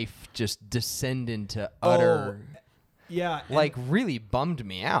her life just descend into utter, Yeah, and like really bummed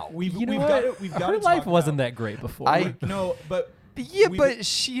me out. we've You know got what? to we've got Her to life talk wasn't about, that great before. No, but Yeah, we've- but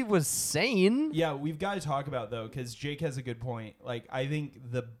she was sane. yeah, we've got to talk about though because Jake has a good point. Like I think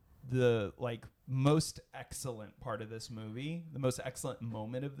the like most excellent part of this movie, the most excellent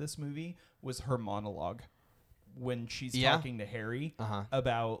moment of this movie was her monologue when she's Yeah. talking to Harry Uh-huh.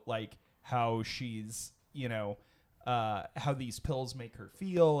 about like how she's how these pills make her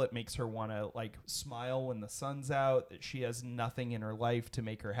feel. It makes her want to like smile when the sun's out, that she has nothing in her life to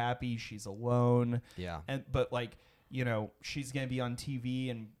make her happy. She's alone. Yeah. But like, she's going to be on TV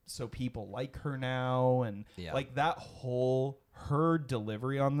and so people like her now. And Yeah. like that whole, her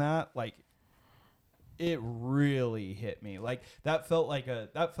delivery on that, like it really hit me. Like that felt like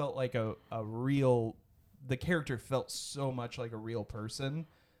a real, the character felt so much like a real person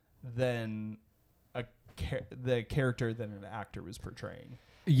than the character that an actor was portraying.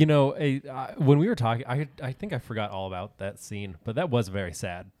 When we were talking, I think I forgot all about that scene, but that was a very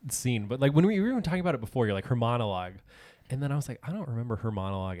sad scene. But like when we were even talking about it before, you're like her monologue, and then I was like, I don't remember her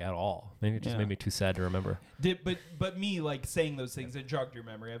monologue at all. Maybe it just Yeah. made me too sad to remember. But me like saying those things, it jogged your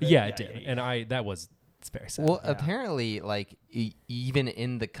memory of it. Yeah, it did, and it's very sad. Well, apparently, like even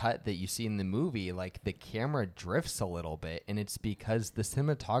in the cut that you see in the movie, like the camera drifts a little bit, and it's because the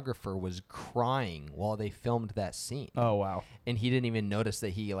cinematographer was crying while they filmed that scene, Oh wow. and he didn't even notice that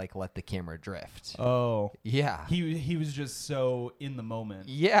he like let the camera drift. Oh. Yeah, He was just so in the moment.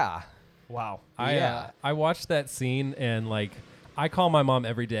 yeah, Wow. I watched that scene and like I call my mom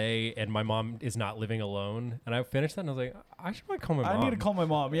every day, and my mom is not living alone. And I finished that, and I was like, I should probably call my mom. I need to call my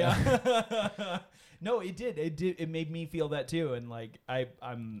mom. Yeah. No, it did. It made me feel that too. And like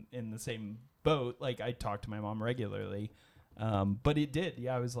I'm in the same boat. Like I talk to my mom regularly, but it did.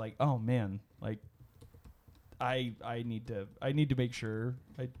 Yeah, I was like, oh man, like I need to make sure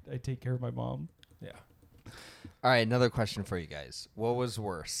I take care of my mom. Yeah. All right, another question for you guys: what was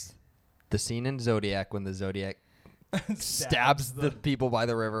worse, the scene in Zodiac when the Zodiac stabs the people by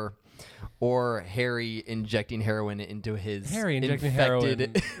the river, or Harry injecting heroin into his Harry injecting infected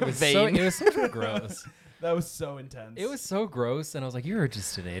heroin. It was vein? so gross. That was so intense. It was so gross, and I was like, "You're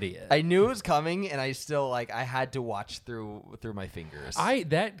just an idiot." I knew it was coming, and I still like I had to watch through my fingers.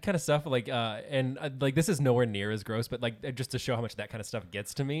 That kind of stuff like like this is nowhere near as gross, but like just to show how much that kind of stuff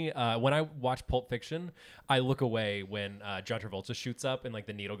gets to me. When I watch Pulp Fiction, I look away when John Travolta shoots up and like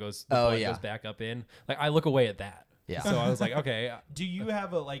the needle goes, blood goes back up in. Like I look away at that. Yeah. So I was like, okay. Do you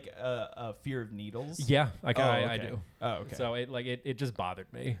have a fear of needles? Yeah, I okay. do. Oh, okay. So it just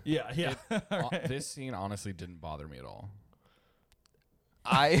bothered me. Yeah. This scene honestly didn't bother me at all.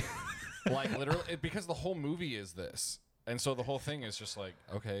 I Like literally, because the whole movie is this, and so the whole thing is just like,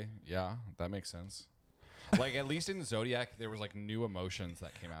 okay, yeah, that makes sense. Like at least in Zodiac, there was like new emotions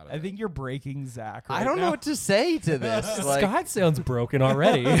that came out of it. I think you're breaking Zach. Right I don't now. know what to say to this. Like, Scott sounds broken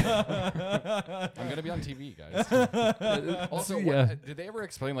already. I'm gonna be on TV, guys. Also, Yeah. did they ever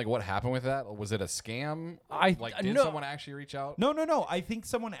explain like what happened with that? Was it a scam? Did no. someone actually reach out? No. I think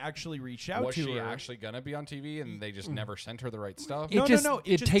someone actually reached out Was to she her. actually gonna be on TV and they just never sent her the right stuff? It just- no.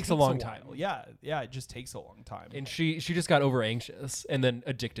 it takes a long time. while. Yeah. It just takes a long time. And she just got over anxious and then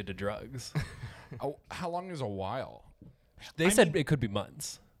addicted to drugs. Oh, how long is a while? They said it could be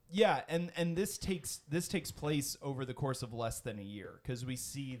months. Yeah, and this takes place over the course of less than a year because we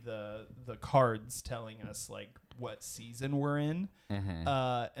see the cards telling us like what season we're in,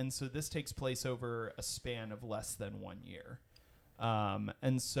 and so this takes place over a span of less than 1 year,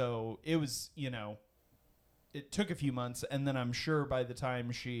 and so it was it took a few months, and then I'm sure by the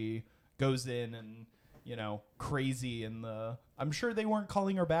time she goes in and crazy I'm sure they weren't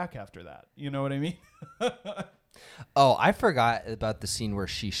calling her back after that. You know what I mean? oh, I forgot about the scene where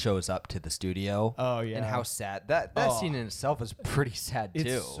she shows up to the studio. Oh, yeah. and how sad that scene in itself is pretty sad too.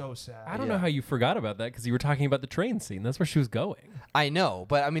 It's so sad. I don't know how you forgot about that because you were talking about the train scene. That's where she was going. I know,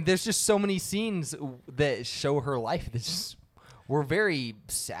 but I mean, there's just so many scenes that show her life that just were very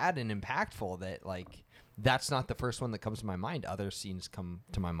sad and impactful. That like. That's not the first one that comes to my mind. Other scenes come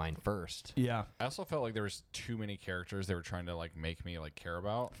to my mind first. Yeah. I also felt like there was too many characters they were trying to like make me like care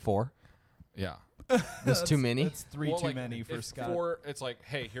about. 4. Yeah. That's too many. That's three Well, too like, many for it's Scott. 4, it's like,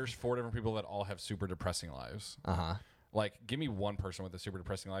 hey, here's 4 different people that all have super depressing lives. Like, give me one person with a super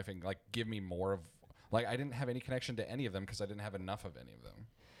depressing life and like give me more of. Like, I didn't have any connection to any of them because I didn't have enough of any of them.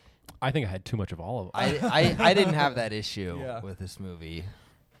 I think I had too much of all of them. I didn't have that issue Yeah. with this movie.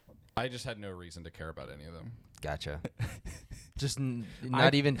 I just had no reason to care about any of them. Gotcha. Just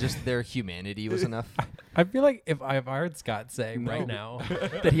not even just their humanity was enough. I feel like if I heard Scott say right now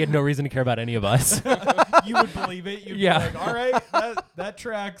that he had no reason to care about any of us, You would believe it. You'd Yeah. be like, all right, that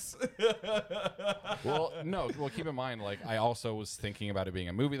tracks. Well, no. Well, keep in mind, like, I also was thinking about it being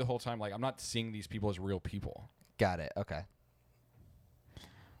a movie the whole time. Like, I'm not seeing these people as real people. Got it. Okay.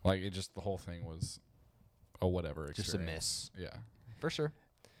 Like, it just, the whole thing was a whatever experience. Just a miss. Yeah. For sure.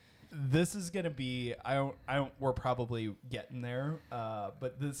 This is gonna be. I don't. We're probably getting there.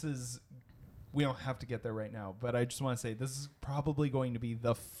 But this is. We don't have to get there right now. But I just want to say this is probably going to be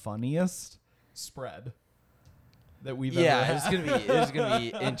the funniest spread that we've ever Yeah, had. it's gonna be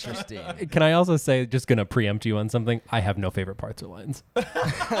interesting. can I also say, just going to preempt you on something? I have no favorite parts or lines.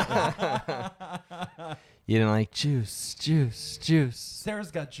 You didn't like juice.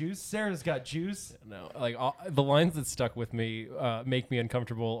 Sarah's got juice. Sarah's got juice. No, like the lines that stuck with me make me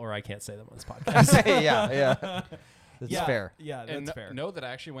uncomfortable, or I can't say them on this podcast. yeah. That's Yeah, fair. Yeah, that's And fair. know that I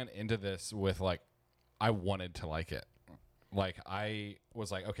actually went into this with, like, I wanted to like it. Like, I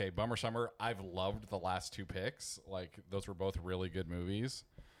was like, okay, Bummer Summer, I've loved the last 2 picks. Like, those were both really good movies.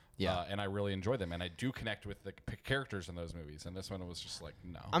 Yeah. And I really enjoy them. And I do connect with the characters in those movies. And this one was just like,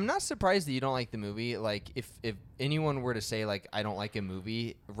 no. I'm not surprised that you don't like the movie. Like, if anyone were to say, like, I don't like a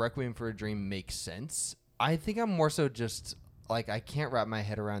movie, Requiem for a Dream makes sense. I think I'm more so just, like, I can't wrap my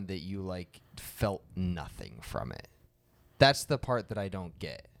head around that you, like, felt nothing from it. That's the part that I don't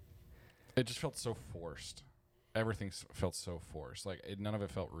get. It just felt so forced. Everything felt so forced. Like, none of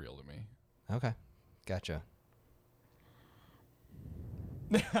it felt real to me. Okay. Gotcha.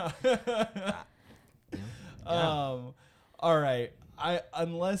 All right.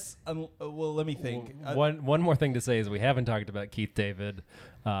 Well, let me think. One more thing to say is we haven't talked about Keith David.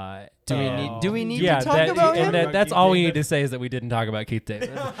 Do we need yeah, to talk about him? and that's Keith all we David? need to say is that we didn't talk about Keith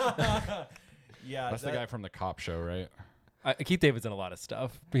David. Yeah, That's the guy from the Cop Show, right? Keith David's in a lot of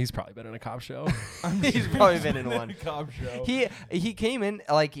stuff. He's probably been in a cop show. He's probably been in one. Cobb show. He came in,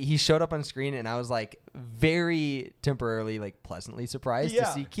 like, he showed up on screen, and I was like very temporarily, like, pleasantly surprised to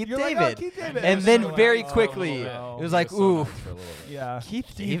see Keith You're David. like, oh, Keith David. And was then so very like, quickly, no. it was like, He so ooh, nice for a little bit. Yeah,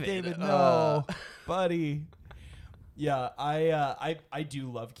 Keith David. no, buddy. Yeah, I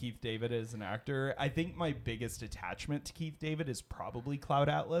do love Keith David as an actor. I think my biggest attachment to Keith David is probably Cloud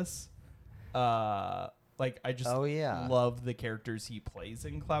Atlas. Like I just Oh, yeah. love the characters he plays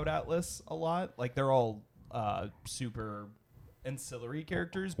in Cloud Atlas a lot. Like they're all super ancillary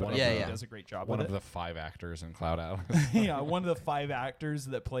characters, but I Yeah, think yeah. he does a great job One with of it. the 5 actors in Cloud Atlas. Yeah, one of the 5 actors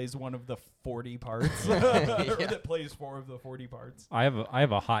that plays one of the 40 parts, or that plays 4 of the 40 parts. I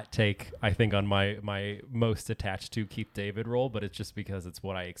have a hot take, I think, on my most attached to Keith David role, but it's just because it's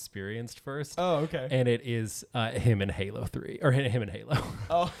what I experienced first. Oh, okay. And it is him in Halo 3, or him in Halo.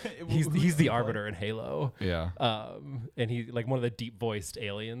 Oh, He's the Arbiter in Halo. Yeah. And he like one of the deep voiced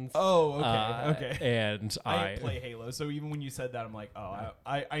aliens. Oh, okay, okay. And I didn't play Halo, so even when you said that, I'm like, oh,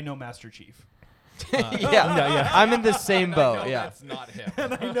 I know Master Chief. yeah. I'm in the same boat. Yeah. That's not him.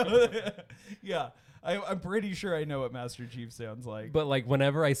 And I know that, yeah. I'm pretty sure I know what Master Chief sounds like. But like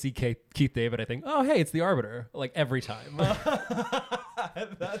whenever I see Keith David, I think, oh hey, it's the Arbiter. Like every time.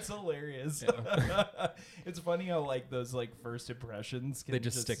 That's hilarious. It's funny how like those like first impressions can They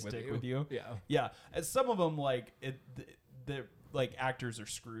just stick with you. you. Yeah. Yeah. And some of them like the like actors are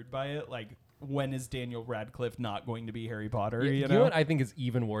screwed by it. Like when is Daniel Radcliffe not going to be Harry Potter? You You know know what I think is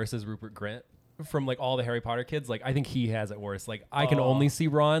even worse is Rupert Grint. From like all the Harry Potter kids, like I think he has it worse. Like I can only see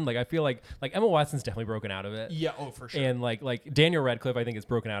Ron. Like I feel like Emma Watson's definitely broken out of it. Yeah. Oh, for sure. And like Daniel Radcliffe, I think is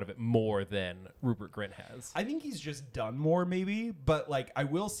broken out of it more than Rupert Grint has. I think he's just done more, maybe. But like, I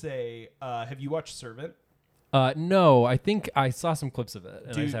will say, have you watched Servant? No, I think I saw some clips of it, and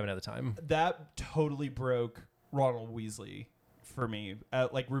I Dude, just haven't had the time. That totally broke Ronald Weasley for me.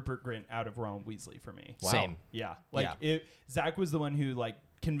 Like Rupert Grint out of Ronald Weasley for me. Wow. Same. Yeah. Like Zach was the one who like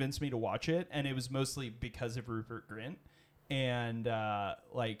convinced me to watch it, and it was mostly because of Rupert Grint. And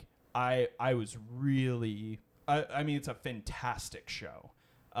like I was really, I mean, it's a fantastic show.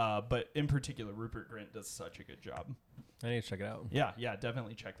 But in particular, Rupert Grint does such a good job. I need to check it out. Yeah,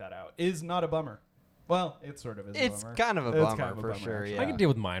 definitely check that out. Is not a bummer. Well, it sort of is. It's a bummer. kind of a It's bummer kind of a for bummer, sure. actually. Yeah. I can deal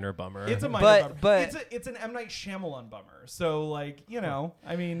with minor bummer. It's a minor But- bummer. It's an M. Night Shyamalan bummer. So like, you know,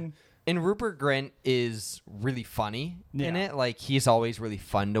 I mean, And Rupert Grint is really funny in Yeah. it. Like he's always really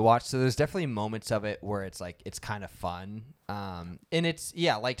fun to watch. So there's definitely moments of it where it's like it's kind of fun. And it's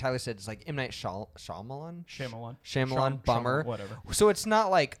like Tyler said, it's like M. Night Shyamalan. Shyamalan. Shyamalan bummer. Whatever. So it's not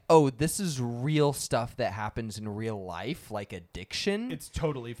like, oh, this is real stuff that happens in real life, like addiction. It's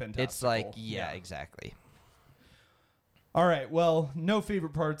totally fantastic. It's like, yeah, exactly. All right. Well, no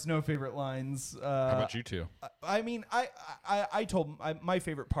favorite parts, no favorite lines. How about you two? I mean, I told my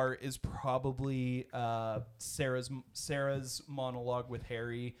favorite part is probably Sarah's monologue with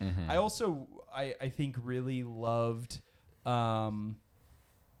Harry. I also I think really loved I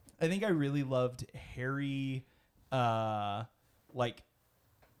think I really loved Harry like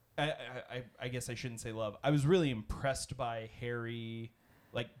I guess I shouldn't say love. I was really impressed by Harry,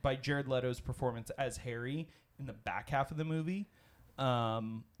 like by Jared Leto's performance as Harry in the back half of the movie.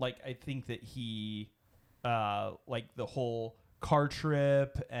 Like I think that he like the whole car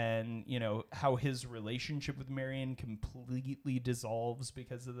trip and you know how his relationship with Marion completely dissolves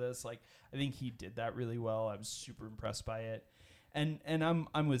because of this. Like I think he did that really well. I was super impressed by it. And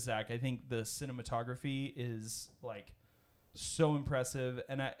I'm with Zach. I think the cinematography is like so impressive,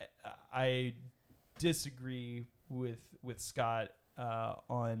 and I disagree with Scott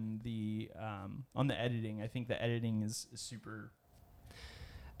on the editing. I think the editing is super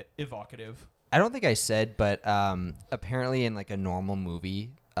evocative. I don't think I said, but apparently in like a normal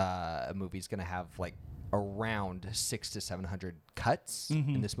movie, a movie's gonna have like around 600 to 700 cuts,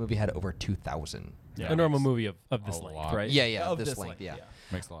 and this movie had over 2,000. A normal movie of this A length, lot. right? Yeah, Of this length, yeah.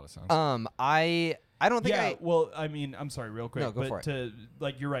 Makes a lot of sense. I don't think Well, I mean, I'm sorry, real quick, No, go but for it.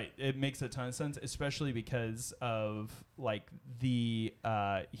 like, you're right. It makes a ton of sense, especially because of like the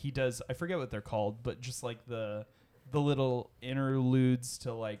he does. I forget what they're called, but just like the little interludes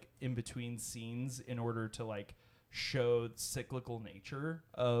to like in between scenes in order to like show the cyclical nature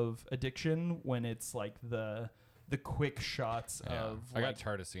of addiction when it's like the quick shots of I like, got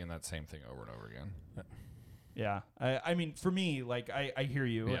tired of seeing that same thing over and over again. yeah. I mean, for me, like I hear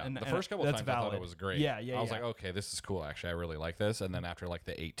you. Yeah, And the first couple that's times I thought valid. it was great. Yeah. I was like, okay, this is cool. Actually, I really like this. And then after like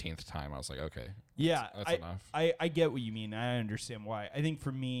the 18th time, I was like, okay, Yeah, that's enough. I get what you mean. I understand why. I think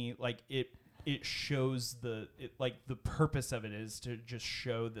for me, like it shows like the purpose of it is to just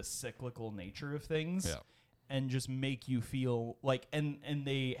show the cyclical nature of things. Yeah. And just make you feel like, and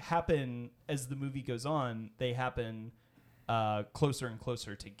they happen as the movie goes on. They happen closer and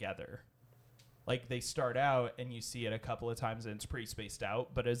closer together. Like they start out and you see it a couple of times and it's pretty spaced out.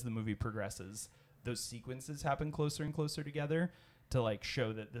 But as the movie progresses, those sequences happen closer and closer together to like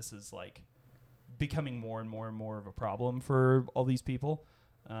show that this is like becoming more and more and more of a problem for all these people.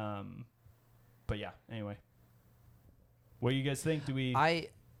 But yeah, anyway, what do you guys think? Do we? I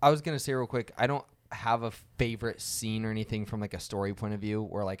was gonna say real quick. have a favorite scene or anything from like a story point of view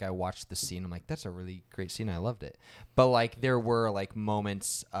where like I watched the scene, I'm like, that's a really great scene, I loved it. But like there were like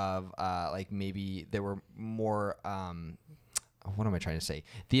moments of like maybe there were more what am I trying to say?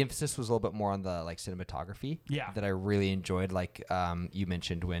 The emphasis was a little bit more on the like cinematography that I really enjoyed. Like you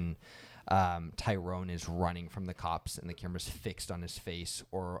mentioned when Tyrone is running from the cops and the camera's fixed on his face,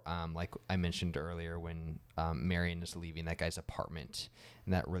 or like I mentioned earlier when Marion is leaving that guy's apartment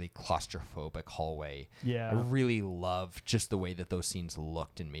in that really claustrophobic hallway. I really loved just the way that those scenes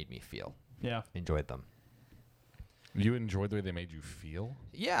looked and made me feel. Enjoyed them. You enjoyed the way they made you feel?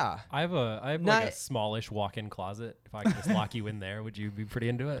 Yeah. I have like a smallish walk-in closet. If I could just lock you in there, would you be pretty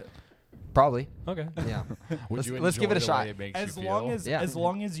into it? Probably. Okay. Yeah. Let's give it a shot. As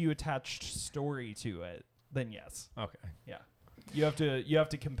long as you attached story to it, then yes. Okay. Yeah. You have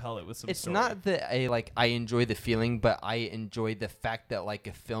to compel it with some It's story. not that I enjoy the feeling, but I enjoy the fact that like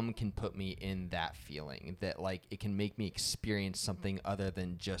a film can put me in that feeling, that like it can make me experience something other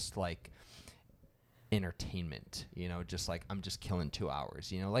than just like entertainment, you know, just like I'm just killing 2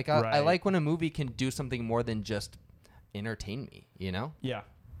 hours, you know, like I like when a movie can do something more than just entertain me, you know? Yeah,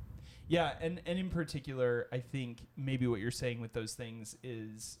 and in particular, I think maybe what you're saying with those things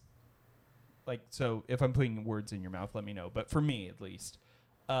is like, so if I'm putting words in your mouth, let me know. But for me, at least,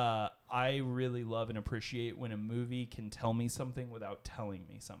 I really love and appreciate when a movie can tell me something without telling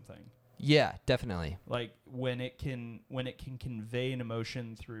me something. Yeah, definitely. Like when it can convey an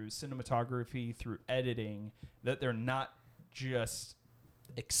emotion through cinematography, through editing, that they're not just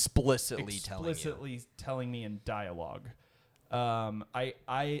explicitly telling me in dialogue. I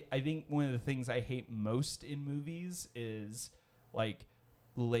think one of the things I hate most in movies is like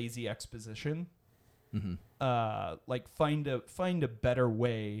lazy exposition. Like find a better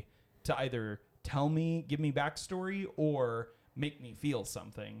way to either give me backstory or make me feel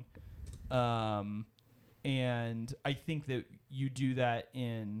something. And I think that you do that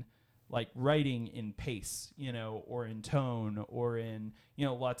in like writing in pace, you know, or in tone, or in, you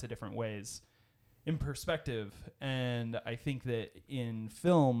know, lots of different ways, in perspective. And I think that in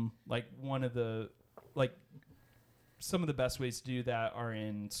film, like some of the best ways to do that are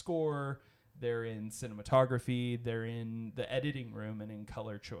in score, they're in cinematography, they're in the editing room, and in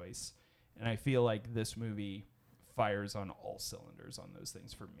color choice. And I feel like this movie fires on all cylinders on those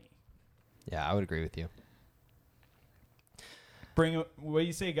things for me. Yeah, I would agree with you. What do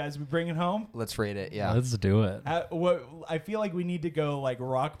you say, guys? We bring it home? Let's rate it. Yeah. Let's do it. I feel like we need to go like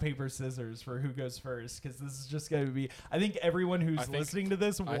rock, paper, scissors for who goes first, because this is just going to be. I think everyone who's listening to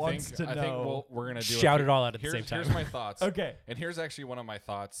this wants to know. I think we're going to do shout it all out at the same time. Here's my thoughts. Okay. And here's actually one of my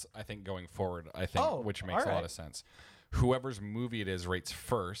thoughts, I think, going forward, which makes a lot of sense. Whoever's movie it is rates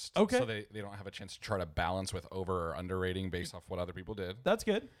first. Okay. So they don't have a chance to try to balance with over or under rating based off what other people did. That's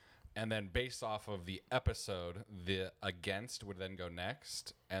good. And then based off of the episode, the against would then go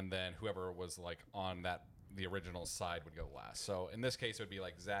next, and then whoever was like on the original side would go last. So in this case, it would be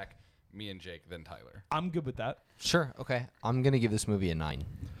like Zach, me, and Jake, then Tyler. I'm good with that. Sure. Okay. I'm going to give this movie a 9.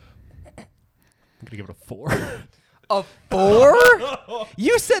 I'm going to give it a 4. A 4?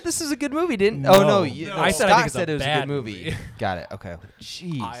 You said this is a good movie, didn't? No. Oh, no. I said I think it's said a it was a bad good movie. movie. Got it. Okay.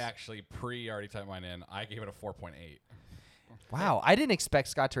 Jeez. I actually already typed mine in. I gave it a 4.8. Wow. I didn't expect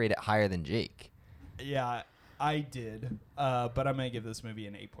Scott to rate it higher than Jake. Yeah, I did. But I'm going to give this movie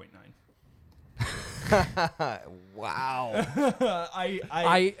an 8.9. Wow.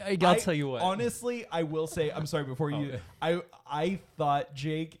 I'll tell you what. Honestly, I will say, I'm sorry, before you, I thought,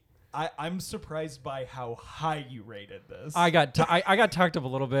 Jake, I'm surprised by how high you rated this. I got talked up a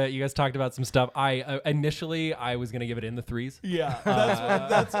little bit. You guys talked about some stuff. Initially I was gonna give it in the 3s. Yeah,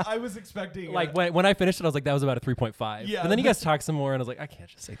 that's I was expecting. Like when I finished it, I was like, that was about a 3.5. Yeah, and then you guys talked some more, and I was like, I can't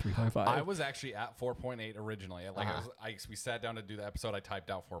just say 3.5. I was actually at 4.8 originally. Like we sat down to do the episode. I typed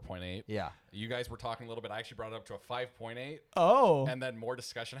out 4.8. Yeah. You guys were talking a little bit. I actually brought it up to a 5.8. Oh. And then more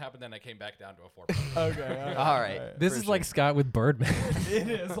discussion happened. Then I came back down to a 4.8. Okay. All right. This is like Scott with Birdman. It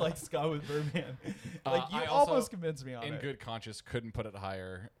is like Scott with Birdman. Like you I almost also, convinced me on in it. good conscience, couldn't put it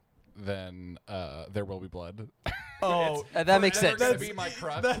higher than There Will Be Blood. Oh, that makes sense. That's be my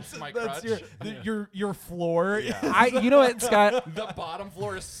crutch. That's my that's crutch. your floor. Yeah. You know what, Scott? The bottom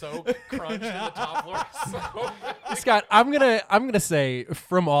floor is so crunched, and the top floor is so. Scott, I'm gonna say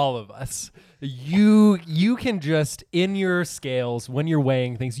from all of us, you can just in your scales when you're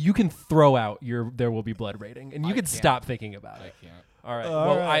weighing things, you can throw out your There Will Be Blood rating, and you can stop thinking about it. I can't. All right.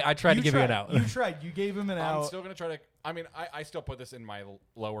 Well, right. I tried to give you an out. You tried. You gave him an out. I'm still gonna try to. I mean, I still put this in my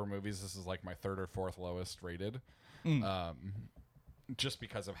lower movies. This is like my 3rd or 4th lowest rated, just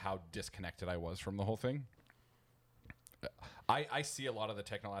because of how disconnected I was from the whole thing. I see a lot of the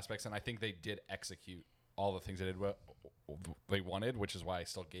technical aspects, and I think they did execute all the things they wanted, which is why I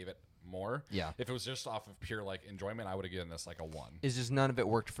still gave it more. Yeah. If it was just off of pure like enjoyment, I would have given this like a 1. It's just none of it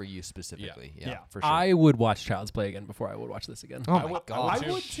worked for you specifically. Yeah, Yeah. for sure. I would watch Child's Play again before I would watch this again. oh I my would- god. I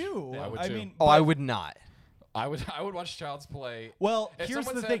would too. Yeah, I would I too. mean, Oh, I but- would not. I would watch Child's Play. Well, If here's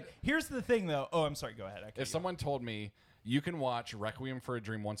someone the said- thing. Here's the thing, though. Oh, I'm sorry. Go ahead. If someone told me you can watch Requiem for a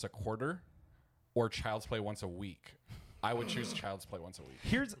Dream once a quarter or Child's Play once a week, I would choose Child's Play once a week.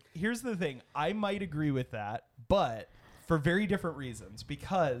 Here's the thing. I might agree with that, but for very different reasons.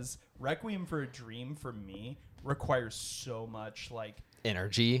 Because Requiem for a Dream for me requires so much like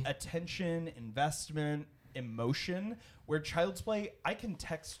Energy. attention, investment, emotion. Where Child's Play, I can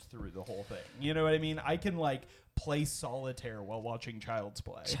text through the whole thing. You know what I mean? I can like play solitaire while watching Child's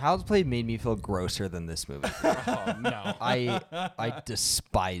Play. Child's Play made me feel grosser than this movie. Oh no. I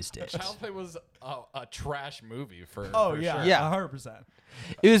despised it. Child's Play was a trash movie for Oh for yeah, sure. Yeah. 100%.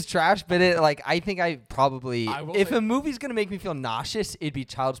 It was trash, but it like I think I probably I will if say- a movie's gonna make me feel nauseous, it'd be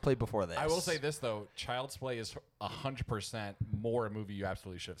Child's Play before this. I will say this though, Child's Play is 100% more a movie you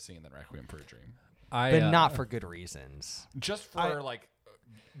absolutely should have seen than Requiem for a Dream. but not for good reasons. Just for like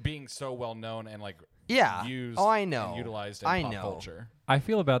being so well known and like Yeah. used Oh, I and know. utilized in I pop know. culture. I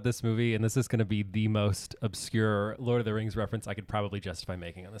feel about this movie, and this is going to be the most obscure Lord of the Rings reference I could probably justify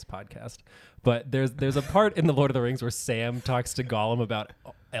making on this podcast. But there's a part in the Lord of the Rings where Sam talks to Gollum about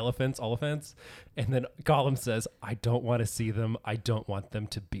elephants, and then Gollum says, "I don't want to see them. I don't want them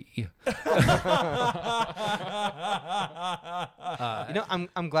to be." You know,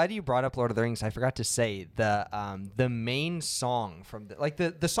 I'm glad you brought up Lord of the Rings. I forgot to say the main song from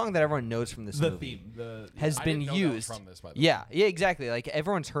the song that everyone knows from this The movie theme. has I been didn't know that was used. from this, by the way. Yeah, exactly. Like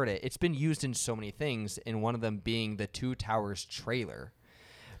everyone's heard it. It's been used in so many things, and one of them being the Two Towers trailer.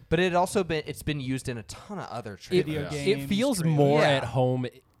 But it's been used in a ton of other trailers. Video Yeah. games. It feels trailers. more Yeah. at home.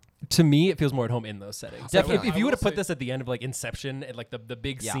 To me, it feels more at home in those settings. Definitely. If you I would have will put say- this at the end of like Inception and like the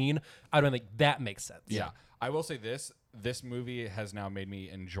big Yeah. scene, I'd have been like, that makes sense. Yeah. I will say this movie has now made me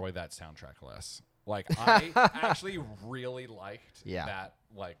enjoy that soundtrack less. Like I actually really liked Yeah. that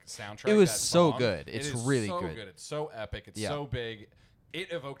like soundtrack. It was that so song. good. It It's is really so good. It's so epic. It's Yeah. so big.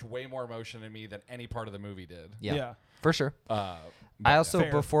 It evoked way more emotion in me than any part of the movie did. Yeah, for sure. But I also,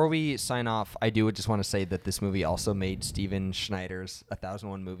 Fair. before we sign off, I do just want to say that this movie also made Steven Schneider's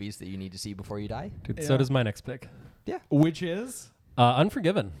 1001 movies that you need to see before you die. Dude, Yeah. So does my next pick. Which is,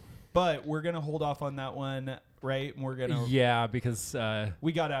 Unforgiven. but we're gonna hold off on that one, right? And we're gonna. Yeah, because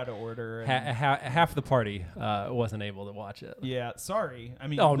We got out of order. and- half the party wasn't able to watch it. yeah, sorry. I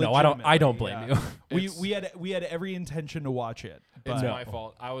mean, Oh, no, I don't blame legitimately, you. yeah. we had every intention to watch it. it's But my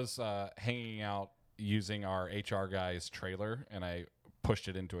fault. I was hanging out using our HR guy's trailer and I pushed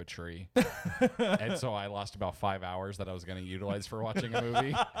it into a tree. And so I lost about 5 hours that I was going to utilize for watching a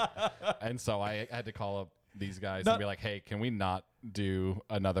movie. And so I had to call up these guys Not- and be like, hey, can we not do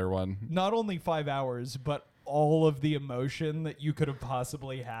another one? not only 5 hours, but all of the emotion that you could have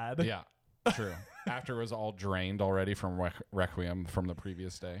possibly had. Yeah, true. After it was all drained already from Requiem from the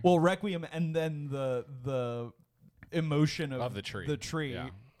previous day. Well, Requiem, and then the emotion of the tree. The tree. Yeah.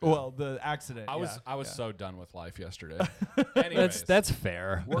 Well, the accident. I was yeah. so done with life yesterday. Anyways, That's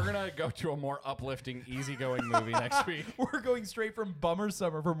fair. we're going to go to a more uplifting, easygoing movie next week. We're going straight from Bummer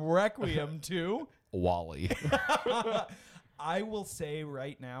Summer, from Requiem to. Wall-E. I will say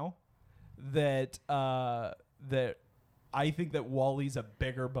right now that that I think that Wall-E's a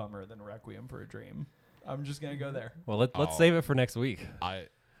bigger bummer than Requiem for a Dream. I'm just gonna go there. Well, let's Oh. save it for next week.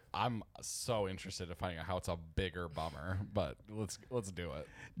 I'm so interested in finding out how it's a bigger bummer, but let's do it.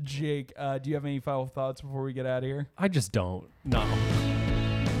 Jake, do you have any final thoughts before we get out of here? I just don't. No.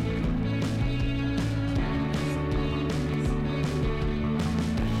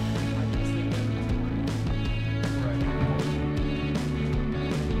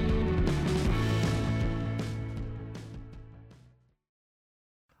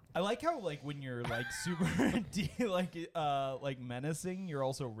 I like how like when you're like super like menacing, you're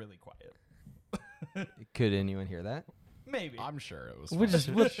also really quiet. Could anyone hear that? Maybe. I'm sure it was We fun. just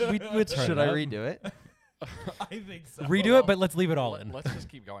we'll turn Should it I up. redo it? I think so. Redo it, but let's leave it all in. Let's just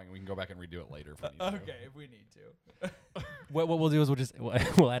keep going. We can go back and redo it later if we need to. Okay, if we need to. What we'll do is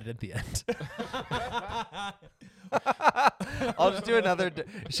we'll add it at the end. I'll just do another.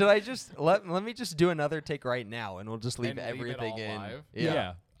 Should I just let me just do another take right now, and we'll just leave And leave it everything all in. live?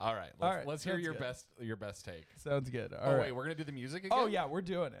 Yeah. All right. All right, Let's hear sounds good. your best take. Sounds good. Oh All right. wait, we're gonna do the music again. Oh yeah, we're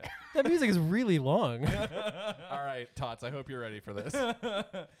doing it. That music is really long. All right, Tots. I hope you're ready for this.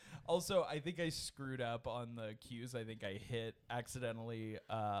 Also, I think I screwed up on the cues. I think I hit accidentally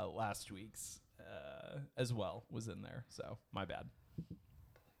last week's as well was in there. So my bad.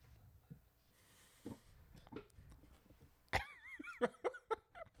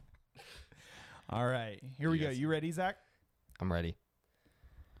 All right, here we go. Yes. You ready, Zach? I'm ready.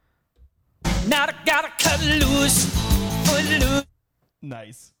 Now I gotta cut loose.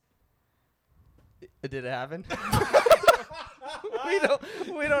 Nice. Did it happen? we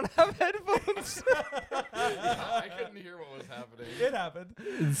don't have headphones. I couldn't hear what was happening. It happened.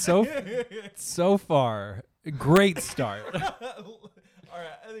 So far, great start. All right,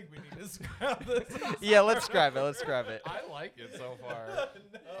 I think we need to scrap this. Yeah, let's grab it. Let's grab it. I like it so far.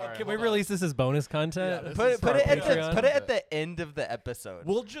 All right, Can we hold on. release this as bonus content? Yeah, this Put is it, put our it at the Patreon. put it at the end of the episode.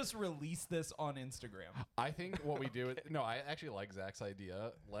 We'll just release this on Instagram. I think what we do is no. I actually like Zach's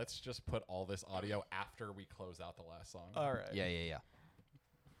idea. Let's just put all this audio after we close out the last song. All right. Yeah.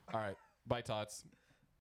 All right. Bye, Tots.